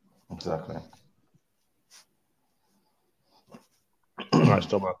 Exactly. Right,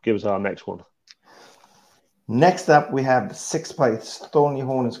 Stormer, give us our next one. Next up, we have 6th place Thorny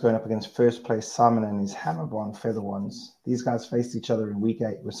Hornets going up against 1st place Simon and his Hammerborn Feather Ones. These guys faced each other in week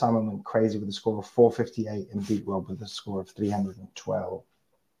 8, where Simon went crazy with a score of 458 and beat Rob with a score of 312.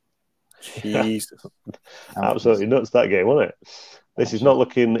 Jesus. Absolutely nuts, that game, wasn't it? This is not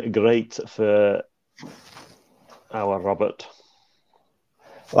looking great for our Robert.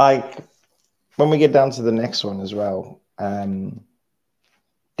 Like, when we get down to the next one as well, Dan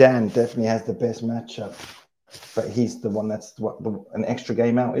definitely has the best matchup, but he's the one that's an extra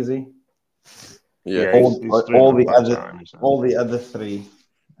game out, is he? Yeah. All the other three,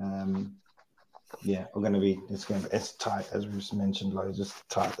 are going to be. It's tight, as we just mentioned. Like, just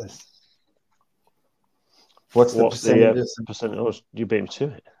tight. This. What's the percentage? Percentage? You beat me to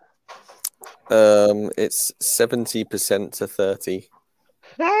it. It's 70% to 30.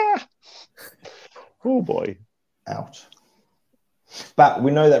 Oh boy! Ouch. But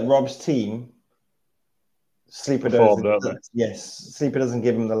we know that Rob's team, Sleeper doesn't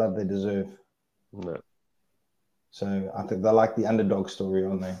give them the love they deserve. No. So I think they're like the underdog story,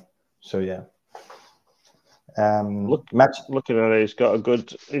 aren't they? So yeah. Looking at it,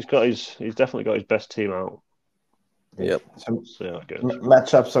 he's definitely got his best team out. Yep. So yeah, good.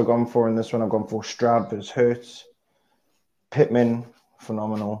 Matchups I've gone for in this one, I've gone for Stroud versus Hurts. Pittman,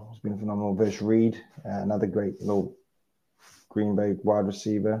 phenomenal. He's been phenomenal versus Reed, another great little Green Bay wide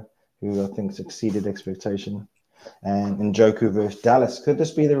receiver who I think exceeded expectation. And Njoku versus Dallas. Could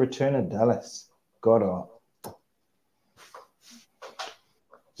this be the return of Dallas? Goddard.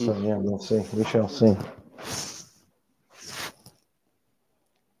 So yeah, we'll see. We shall see.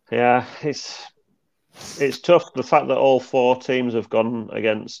 Yeah, it's tough. The fact that all 4 teams have gone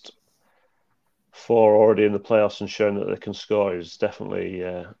against 4 already in the playoffs and shown that they can score is definitely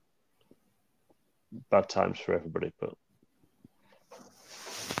bad times for everybody. But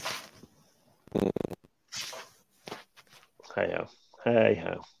hey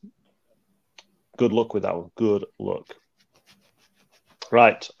ho. Good luck with that one. Good luck.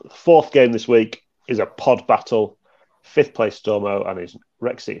 Right, the 4th game this week is a pod battle 5th place Stormo and his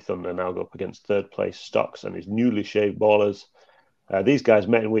Rex City Thunder now go up against 3rd place Stocks and his newly shaved Ballers. These guys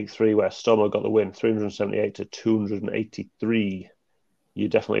met in week 3 where Stormo got the win, 378 to 283. You're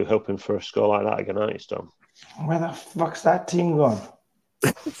definitely hoping for a score like that again, aren't you, Storm? Where the fuck's that team gone?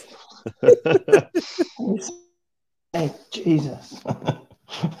 Hey, Jesus.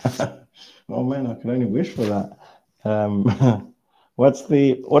 Oh man, I can only wish for that. What's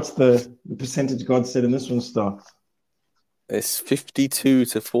the percentage God said in this one, Star? It's 52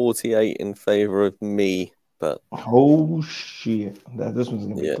 to 48 in favour of me, but oh shit, this one's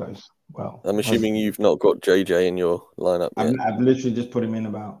gonna be close. Well, I'm assuming you've not got JJ in your lineup yet. I've literally just put him in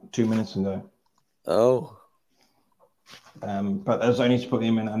about 2 minutes ago. Oh. But as I need to put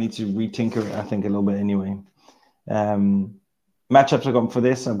him in, I need to retinker it, I think, a little bit anyway. Matchups I've gone for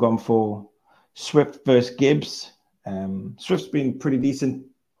this. I've gone for Swift versus Gibbs. Swift's been pretty decent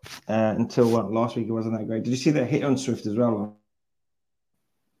until last week. It wasn't that great. Did you see that hit on Swift as well?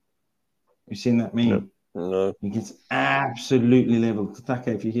 You seen that meme? No. He gets absolutely leveled. Take,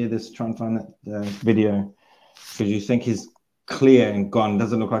 if you hear this, try and find that video because you think he's clear and gone.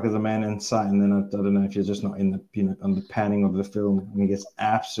 Doesn't look like there's a man in sight. And then I don't know if you're just not in the on the panning of the film, and he gets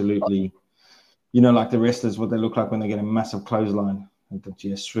absolutely, like the wrestlers, what they look like when they get a massive clothesline. And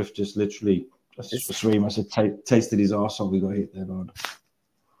Swift just literally, I swear he must have tasted his arsehole. We got hit there hard.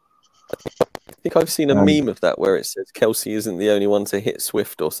 I think I've seen a meme of that where it says Kelsey isn't the only one to hit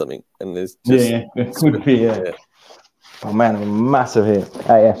Swift or something, and there's just it could be. Oh man, a massive hit.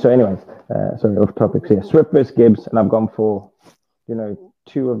 So anyway, sorry, off topic here. Swift versus Gibbs, and I've gone for,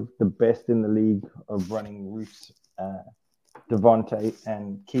 2 of the best in the league of running routes, Devontae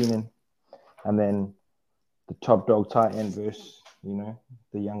and Keenan, and then the top dog tight end versus, the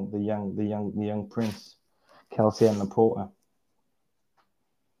young prince, Kelsey and Laporta.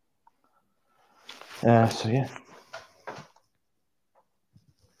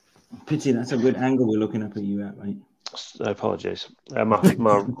 Pittsy, that's a good angle we're looking up at you at, mate. Apologies.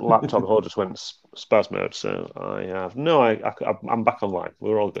 My laptop hole just went spaz mode, so I have I'm back online.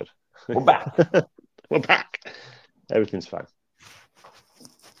 We're all good. We're back. We're back. Everything's fine.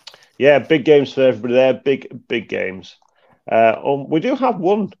 Yeah, big games for everybody there. Big games. We do have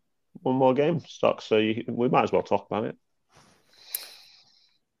one more game stock, so we might as well talk about it.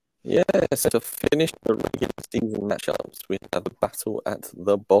 Yeah, so to finish the regular season matchups, we have a battle at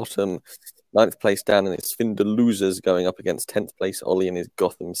the bottom. 9th place Dan and his Finder Losers going up against 10th place Ollie and his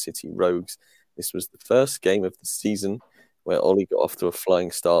Gotham City Rogues. This was the first game of the season where Ollie got off to a flying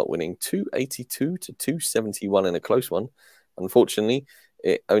start, winning 282 to 271 in a close one. Unfortunately,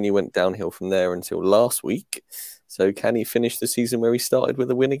 it only went downhill from there until last week. So can he finish the season where he started with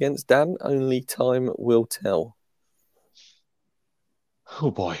a win against Dan? Only time will tell. Oh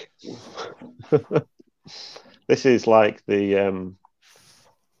boy. This is like the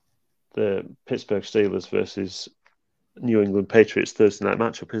Pittsburgh Steelers versus New England Patriots Thursday night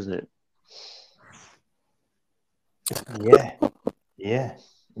matchup, isn't it? Yeah,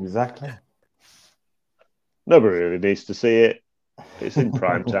 exactly. Nobody really needs to see it. It's in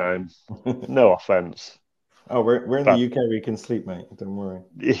prime time. No offense. Oh, we're in the UK. We can sleep, mate. Don't worry.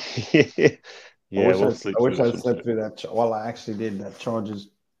 Yeah, I wish I slept through that. Well, I actually did that Chargers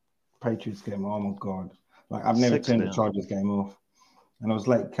Patriots game. Oh my god! Like I've never turned the Chargers game off, and I was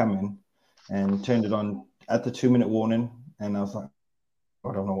late coming, and turned it on at the 2-minute warning, and I was like,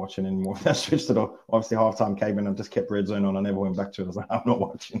 God, I'm not watching anymore. I switched it off. Obviously, halftime came in. I just kept Red Zone on. I never went back to it. I was like, I'm not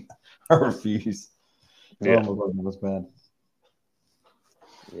watching. I refuse. Yeah. Oh my god, that was bad.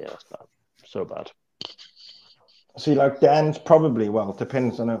 Yeah, that's bad. So bad. See, like Dan's probably, it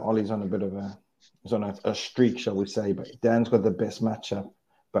depends. I know Ollie's on a bit of he's on a streak, shall we say, but Dan's got the best matchup.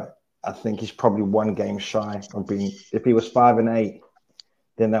 But I think he's probably one game shy of being. If he was 5-8,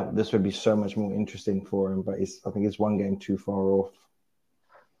 then this would be so much more interesting for him. But I think it's one game too far off.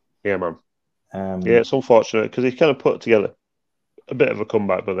 Yeah, man. It's unfortunate because he kind of put together a bit of a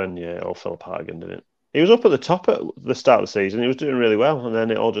comeback, but then it all fell apart again, didn't it? He was up at the top at the start of the season. He was doing really well, and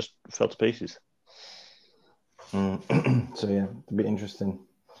then it all just fell to pieces. So it'll be interesting,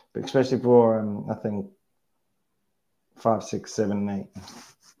 but especially for I think 5, 6, 7,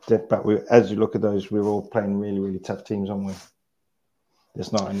 8. But as you look at those, we're all playing really, really tough teams, aren't we?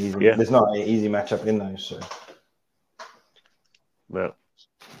 There's not an easy matchup in those. So. No.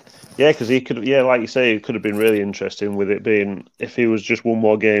 Yeah, because he could. Yeah, like you say, it could have been really interesting with it being if he was just one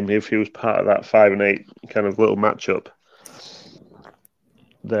more game. If he was part of that 5-8 kind of little matchup,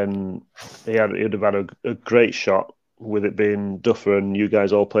 then he'd have had a great shot with it being Duffer and you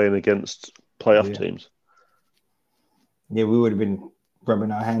guys all playing against playoff teams. Yeah, we would have been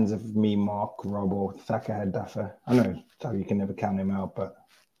rubbing our hands if me, Mark, Rob, or Thaka had Duffer. I know how you can never count him out, but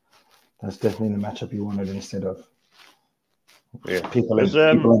that's definitely the matchup you wanted instead of people in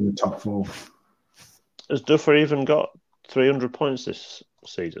the top four. Has Duffer even got 300 points this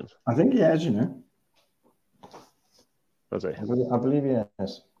season? I think he has, you know. Has he? I believe he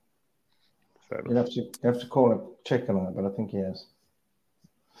has. Fair You have to call it, check on it, but I think he has.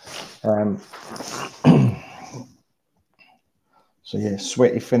 So yeah,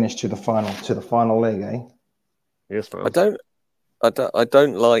 sweaty finish to the final leg, eh? Yes, man. I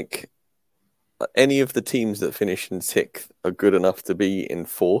don't like any of the teams that finish in sixth are good enough to be in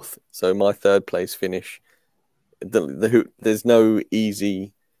fourth. So my third place finish, there's no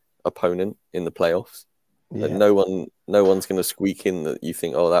easy opponent in the playoffs. Yeah. No one's going to squeak in that you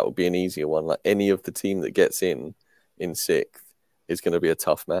think, oh, that would be an easier one. Like any of the team that gets in sixth is going to be a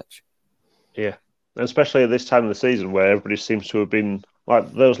tough match. Yeah, especially at this time of the season where everybody seems to have been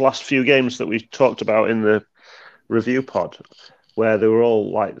like those last few games that we talked about in the review pod, where they were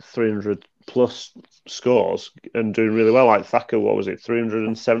all like 300 plus scores and doing really well. Like Thacker, what was it,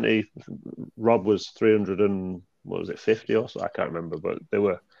 370? Rob was 300 and what was it, 50 or so? I can't remember, but they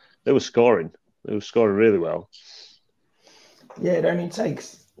were scoring. They were scoring really well. Yeah, it only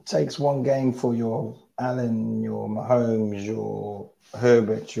takes one game for your Allen, your Mahomes, your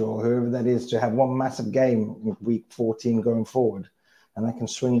Herbert, your whoever that is to have one massive game in week 14 going forward, and that can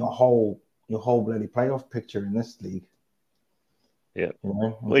swing your whole bloody playoff picture in this league. Yeah, you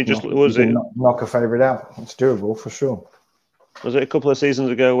know, well, knock a favorite out. It's doable for sure. Was it a couple of seasons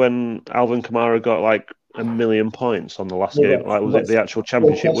ago when Alvin Kamara got like 1 million points on the last game? Like, was it the actual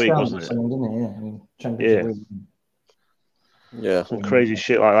championship week, wasn't it? Didn't it? Championship week. Yeah, some crazy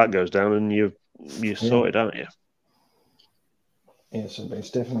shit like that goes down, and you sorted, aren't you? Yeah, so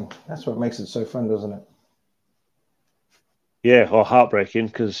it's definitely that's what makes it so fun, doesn't it? Yeah, or heartbreaking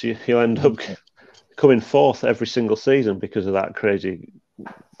because you'll end up coming fourth every single season because of that crazy.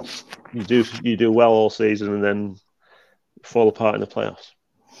 You do well all season and then fall apart in the playoffs.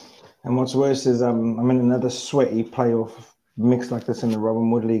 And what's worse is I'm in another sweaty playoff mix like this in the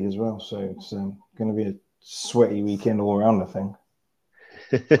Robin Wood League as well. So it's going to be a sweaty weekend all around, I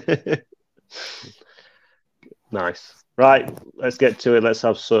think. Nice. Right, let's get to it. Let's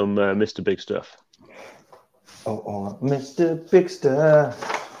have some Mr. Big Stuff. Oh, Mr. Big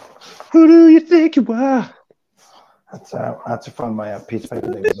Stuff. Who do you think you are? That's a fun my piece of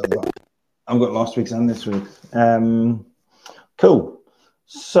paper there. I've got last week's and this week. Cool.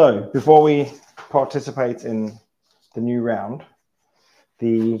 So before we participate in the new round,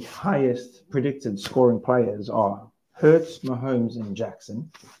 the highest predicted scoring players are Hurts, Mahomes, and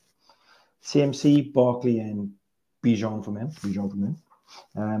Jackson. CMC, Barkley, and Bijan from him.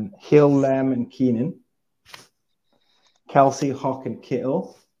 Hill, Lamb, and Keenan. Kelsey, Hawk, and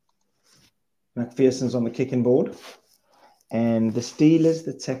Kittle. McPherson's on the kicking board. And the Steelers,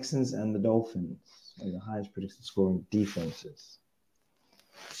 the Texans, and the Dolphins are the highest predicted scoring defenses.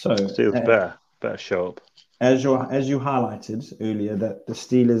 So Steelers better show up. As you highlighted earlier, that the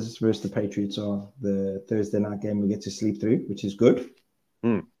Steelers versus the Patriots are the Thursday night game we get to sleep through, which is good.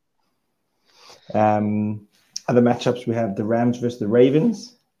 Other matchups, we have the Rams versus the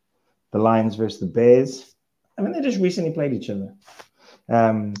Ravens, the Lions versus the Bears. I mean, they just recently played each other.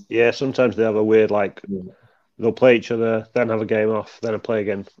 Yeah, sometimes they have a weird, they'll play each other, then have a game off, then play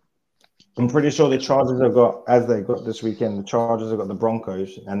again. I'm pretty sure the Chargers have got, as they got this weekend, the Chargers have got the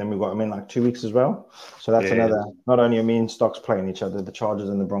Broncos, and then we've got them in 2 weeks as well. So that's another, not only are me and Stocks playing each other, the Chargers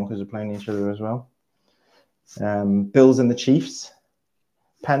and the Broncos are playing each other as well. Bills and the Chiefs,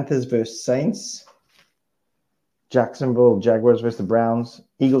 Panthers versus Saints, Jacksonville Jaguars versus the Browns,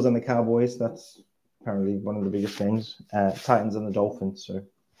 Eagles and the Cowboys. That's apparently one of the biggest games. Titans and the Dolphins. So,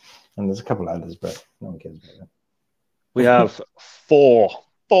 and there's a couple others, but no one cares about that. We have four,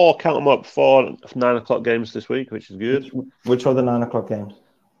 count them up, 4 9 o'clock games this week, which is good. Which are the 9 o'clock games?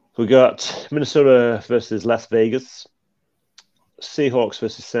 We got Minnesota versus Las Vegas, Seahawks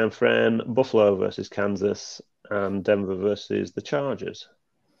versus San Fran, Buffalo versus Kansas, and Denver versus the Chargers.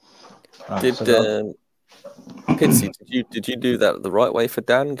 Pittsy, did you do that the right way for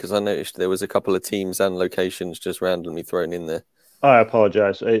Dan? Because I noticed there was a couple of teams and locations just randomly thrown in there. I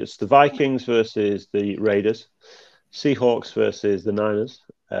apologize. It's the Vikings versus the Raiders, Seahawks versus the Niners,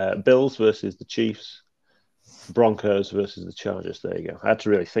 Bills versus the Chiefs, Broncos versus the Chargers. There you go. I had to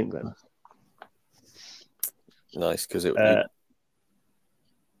really think then. Nice, because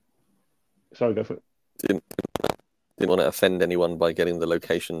sorry, go for it. Didn't want to offend anyone by getting the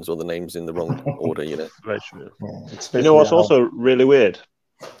locations or the names in the wrong order, you know. Very true. Yeah, you know what's also really weird?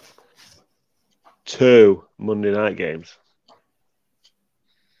 2 Monday night games.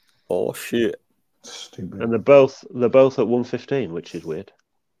 Oh shit! Stupid. And they're both at 115, which is weird.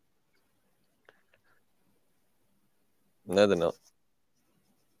 No, they're not.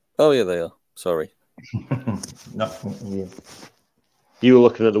 Oh yeah, they are. Sorry. Nothing. Yeah. You were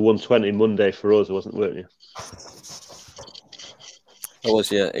looking at the 120 Monday for us, weren't you? I was,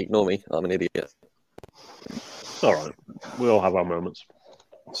 yeah. Ignore me. I'm an idiot. It's all right. We all have our moments.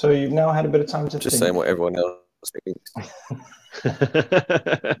 So you've now had a bit of time to Just think. saying what everyone else thinks.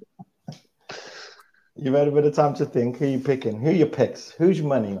 You've had a bit of time to think. Who you picking? Who your picks? Who's your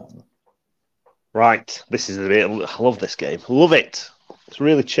money on? Right. This is it. I love this game. Love it. It's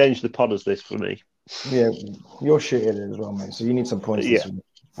really changed the podders this for me. Yeah, you're shit at it as well, mate. So you need some points this week.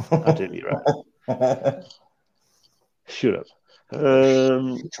 I do. You're right. Shut up.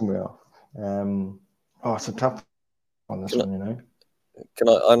 It's a tough on this one, you know. Can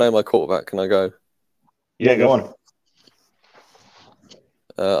I know my quarterback. Can I go? Yeah, go on.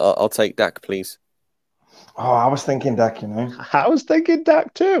 I'll take Dak, please. Oh, I was thinking Dak, you know. I was thinking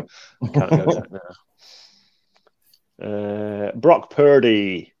Dak too. Can't go Dak now. Brock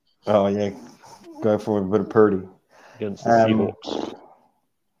Purdy. Oh, yeah. Go for a bit of Purdy. Against the Seahawks.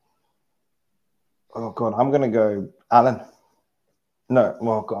 Oh, God. I'm going to go Allen. No,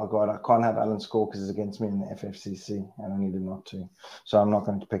 well, God, I can't have Allen score because it's against me in the FFCC, and I needed not to. So I'm not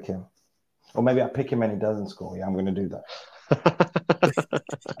going to pick him. Or maybe I pick him and he doesn't score. Yeah, I'm going to do that.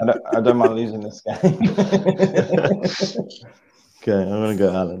 I don't mind losing this game. Okay, I'm going to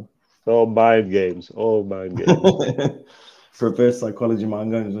go Allen. All mind games. Reverse psychology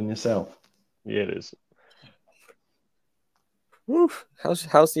mind games on yourself. Yeah, it is. Oof.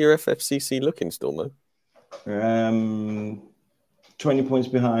 How's your FFCC looking, Stormo? 20 points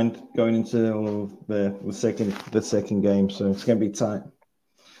behind going into the second game, so it's going to be tight.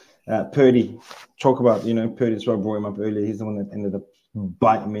 Purdy, talk about, Purdy's why I brought him up earlier. He's the one that ended up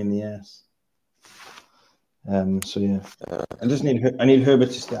biting me in the ass. So yeah, I need Herbert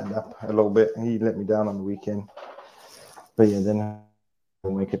to stand up a little bit. He let me down on the weekend, but yeah, then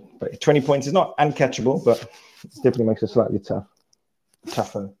I'll make it. But 20 points is not uncatchable, but it definitely makes it slightly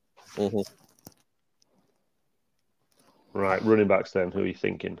tougher. Mm-hmm. Right, running backs then. Who are you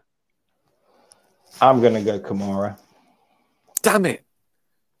thinking? I'm going to go Kamara. Damn it!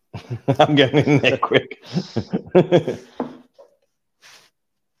 I'm getting in there quick.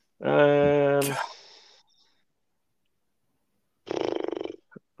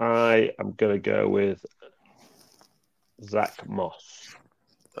 I am going to go with Zach Moss.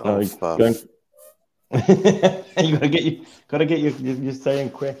 Oh, fuck. You gotta get your saying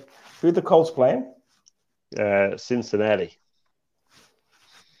quick. Who are the Colts playing? Cincinnati.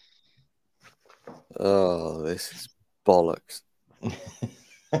 Oh, this is bollocks.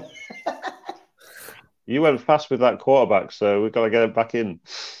 You went fast with that quarterback, so we've got to get it back in.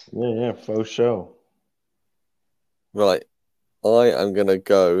 Yeah, for sure. Right. I am going to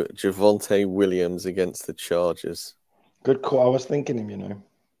go Javonte Williams against the Chargers. Good call. I was thinking him,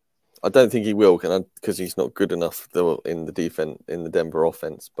 I don't think he will, because he's not good enough in the defense, in the Denver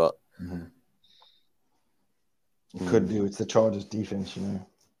offense, but... Could do. It's the Chargers defense,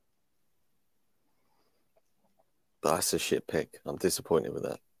 That's a shit pick. I'm disappointed with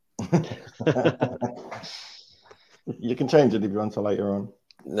that. You can change it if you want to later on.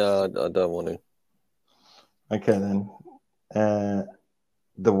 No, I don't want to. Okay, then. The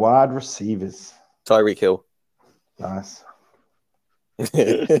wide receivers. Tyreek Hill. Nice.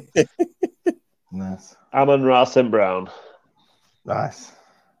 Nice. Amon-Ra St. Brown. Nice.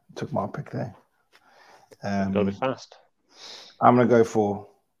 Took my pick there. Got to be fast. I'm going to go for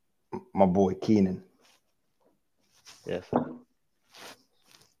my boy Keenan. Yes. I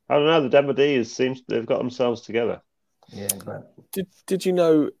don't know. The Denver D seems they've got themselves together. Yeah, but Did you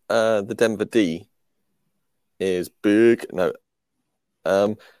know the Denver D is big? No.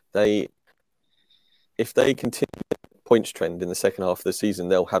 If they continue the points trend in the second half of the season,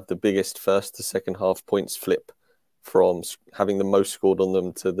 they'll have the biggest first to second half points flip from having the most scored on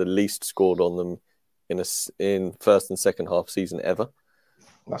them to the least scored on them in first and second half season ever.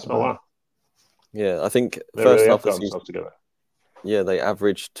 that's wow. Yeah, I think They first really half have of the got season. themselves together. Yeah, they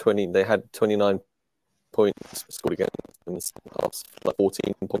averaged 20. They had 29 points scored against them in the second half, like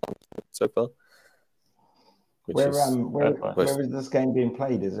 14 points so far. where is this game being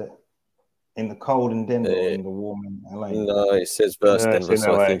played? Is it in the cold in Denver or in the warm in LA? No, it says versus Denver,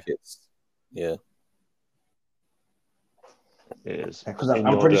 so LA. I think it's It is. Because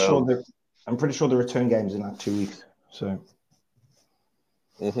I'm pretty sure the return game's in like 2 weeks. So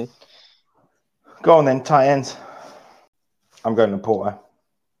go on then, tight ends. I'm going to Porter.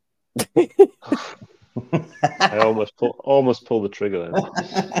 I almost pulled the trigger then.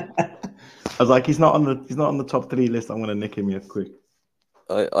 I was like, he's not on the top 3 list. I'm gonna nick him here quick.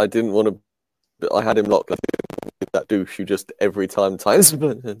 I didn't want to. I had him locked. That douche you just every time times. So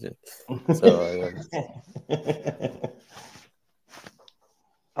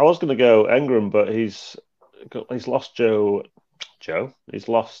I was going to go Engram, but he's lost Joe. He's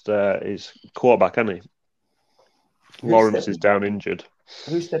lost his quarterback, hasn't he? Lawrence is down injured.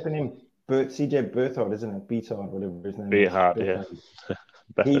 Who's stepping in? CJ Berthard, isn't it? Beathard, whatever his name is. Beathard, yeah.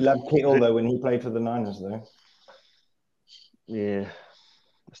 He loved Kittle though when he played for the Niners though. Yeah,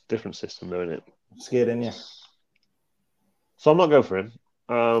 it's a different system though, isn't it? Scared in you. So I'm not going for him.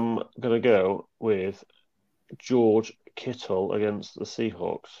 I'm going to go with George Kittle against the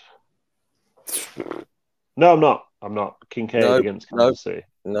Seahawks. No, I'm not. I'm not. Kincaid against Kansas City.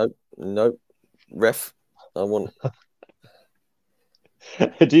 No. Ref, I want.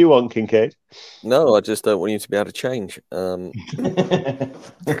 Do you want Kincaid? No, I just don't want you to be able to change.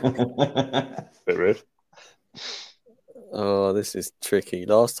 Bit rude. Oh, this is tricky.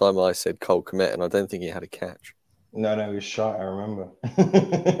 Last time I said Cole Kmet, and I don't think he had a catch. No, he was shot. I remember.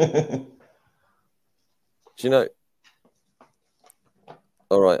 Do you know?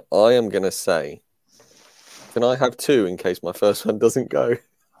 All right, I am going to say, can I have 2 in case my first one doesn't go?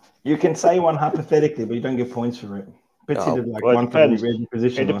 You can say one hypothetically, but you don't get points for it. Pittsy did like one for every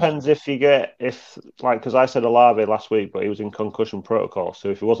position. It depends because I said Olave last week, but he was in concussion protocol. So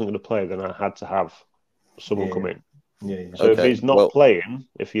if he wasn't going to play, then I had to have someone come in. Yeah. So if he's not playing,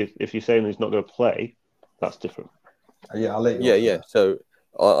 if you're saying he's not going to play, that's different. Yeah, I'll let you. Yeah. So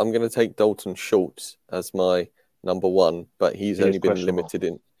I'm going to take Dalton Schultz as my number 1, but he's only been limited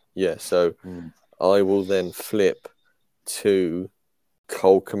in. Yeah, so I will then flip to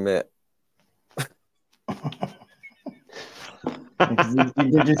Cole Kmet.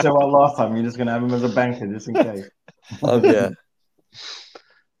 You did you so well last time. You're just going to have him as a banker just in case. Yeah.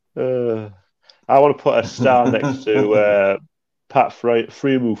 I want to put a star next to Pat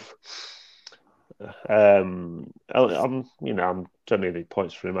Freiermuth. I'm generally need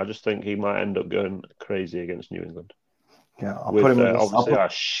points for him. I just think he might end up going crazy against New England. Yeah, I'll put him obviously a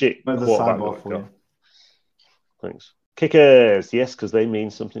shit quarterback. For you. Thanks. Kickers, yes, because they mean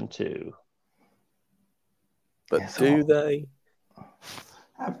something too. But do they?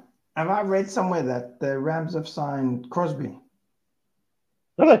 Have I read somewhere that the Rams have signed Crosby?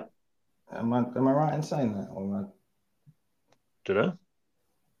 Really? Am I right in saying that? Or don't know.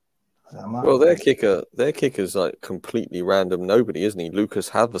 Well, their kicker's like completely random nobody, isn't he? Lucas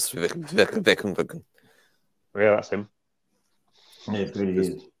Havas. Yeah, that's him. Yeah, it really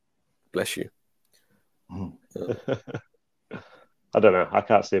is. Bless you. I don't know. I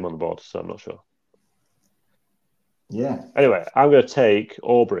can't see him on the board, so I'm not sure. Yeah. Anyway, I'm going to take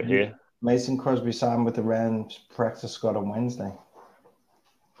Aubrey here. Mason Crosby signed with the Rams practice squad on Wednesday.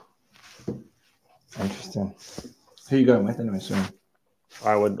 Interesting. Who are you going with anyway, soon?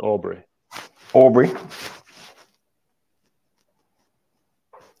 I went Aubrey. Aubrey.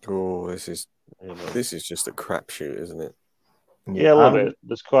 Oh, this is just a crapshoot, isn't it? Yeah, a little bit.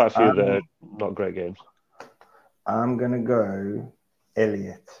 There's quite a few that are not great games. I'm gonna go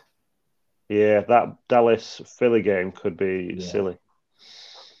Elliott. Yeah, that Dallas Philly game could be silly.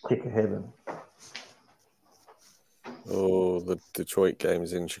 Kick of heaven. Oh, the Detroit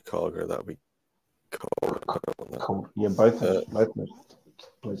games in Chicago, that'd be cold. Cold. Yeah, both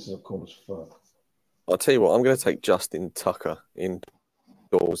places are cold as fuck. I'll tell you what, I'm going to take Justin Tucker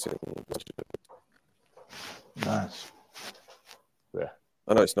indoors. Nice. Yeah.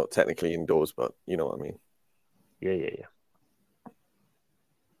 I know it's not technically indoors, but you know what I mean. Yeah.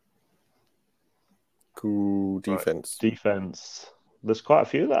 Cool defense. Right. Defense. There's quite a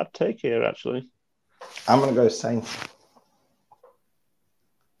few that I'd take here, actually. I'm going to go Saints.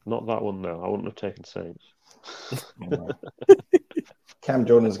 Not that one, no. I wouldn't have taken Saints. Cam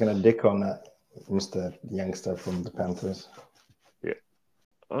Jordan's going to dick on that Mr. Youngster from the Panthers. Yeah.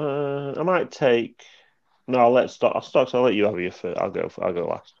 I might take... No, I'll let Stocks. I'll let you have your first. I'll go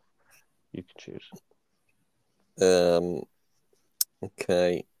last. You can choose.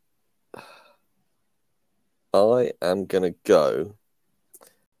 Okay. I'm going to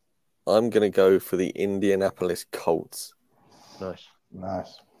go for the Indianapolis Colts. Nice.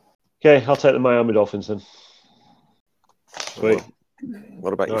 Okay, I'll take the Miami Dolphins then. Sweet.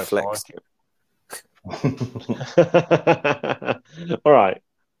 What about your flex? All right.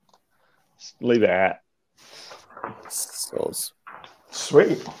 Leave it at.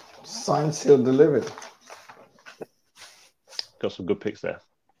 Sweet. Signed, sealed, delivered. Got some good picks there.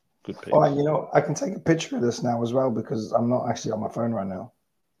 Good picks. Oh, I can take a picture of this now as well because I'm not actually on my phone right now.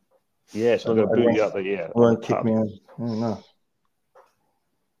 Yeah, it's not going to boot you out the year. Won't kick me out. Oh, no.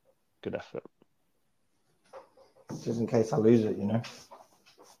 Good effort. Just in case I lose it, you know.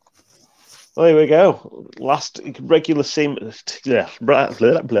 Well, here we go. Last regular season.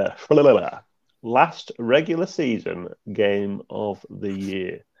 Last regular season game of the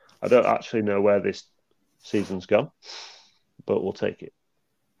year. I don't actually know where this season's gone, but we'll take it.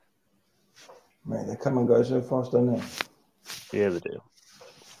 Mate, they come and go so fast, don't they? Yeah, they do.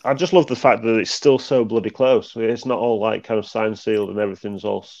 I just love the fact that it's still so bloody close. It's not all like kind of signed, sealed, and everything's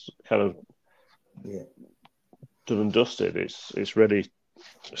all kind of done and dusted. It's ready,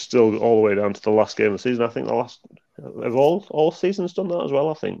 still all the way down to the last game of the season. I think the last of all seasons done that as well.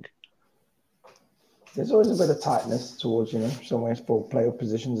 I think there's always a bit of tightness towards some ways for playoff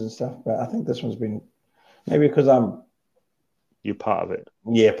positions and stuff, but I think this one's been maybe because you're part of it.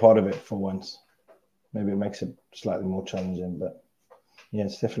 Yeah, part of it for once. Maybe it makes it slightly more challenging, but yeah,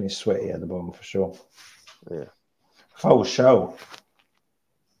 it's definitely sweaty at the bottom for sure. Yeah. Full show.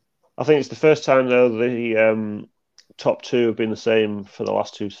 I think it's the first time though the top two have been the same for the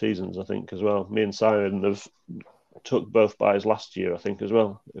last two seasons. I think as well. Me and Simon have took both buys last year. I think as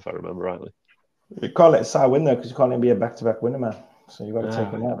well, if I remember rightly. You can't let Si win though because you can't even be a back-to-back winner, man. So you've got to take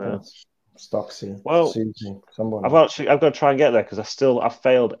him out. Yeah. Stocksy, well, Susie, somebody. I've got to try and get there because I've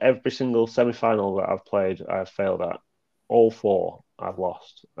failed every single semi-final that I've played. I've failed at all four. I've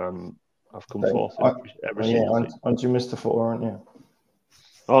lost and I've come fourth every single season. Aren't you Mr. 4, aren't you?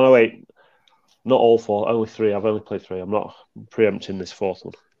 Oh no, wait, not all four. Only 3. I've only played 3. I'm not preempting this fourth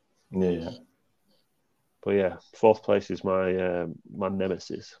one. Yeah. But yeah, fourth place is my my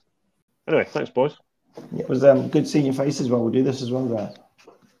nemesis. Anyway, thanks, boys. Yeah, it was good seeing your faces while we do this as well, guys.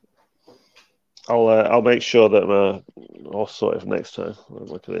 I'll make sure that I'll sort it for next time.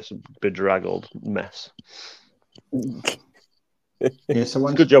 Look at this bedraggled mess. Yeah, so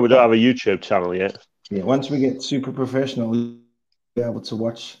good job we don't have a YouTube channel yet. Yeah, once we get super professional, we'll be able to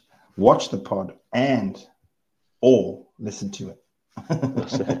watch the pod or listen to it.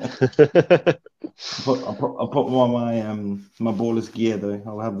 That's it. I'll put my ballers gear though.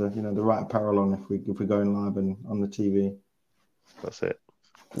 I'll have the the right apparel on if we're going live and on the TV. That's it.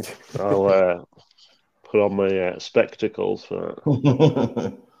 I'll put on my spectacles for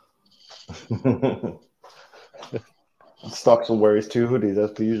that. Stocks will wear his 2 hoodies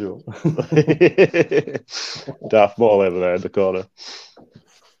as per usual. Darth Maul over there in the corner.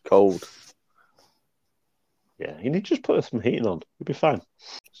 Cold. Yeah, you need to just put some heating on. You'll be fine.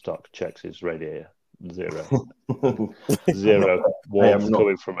 Stock checks his radiator. 0 warmth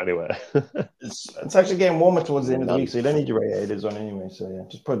coming from anywhere. It's actually getting warmer towards the end of the week, so you don't need your radiators on anyway. So yeah,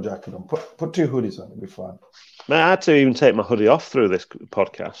 just put a jacket on. Put 2 hoodies on. It'll be fine. Man, I had to even take my hoodie off through this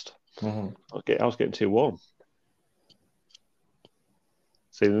podcast. Mm-hmm. I was getting too warm.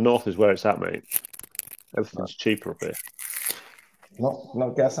 See, the north is where it's at, mate. Everything's cheaper up here.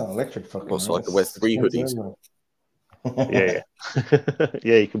 Not gas and electric. Fucking. So I can wear 3 hoodies. Yeah.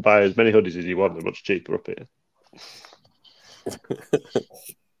 Yeah, you can buy as many hoodies as you want. They're much cheaper up here.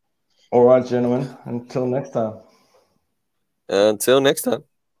 All right, gentlemen. Until next time. Until next time.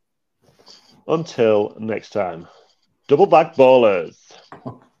 Until next time. Double back ballers.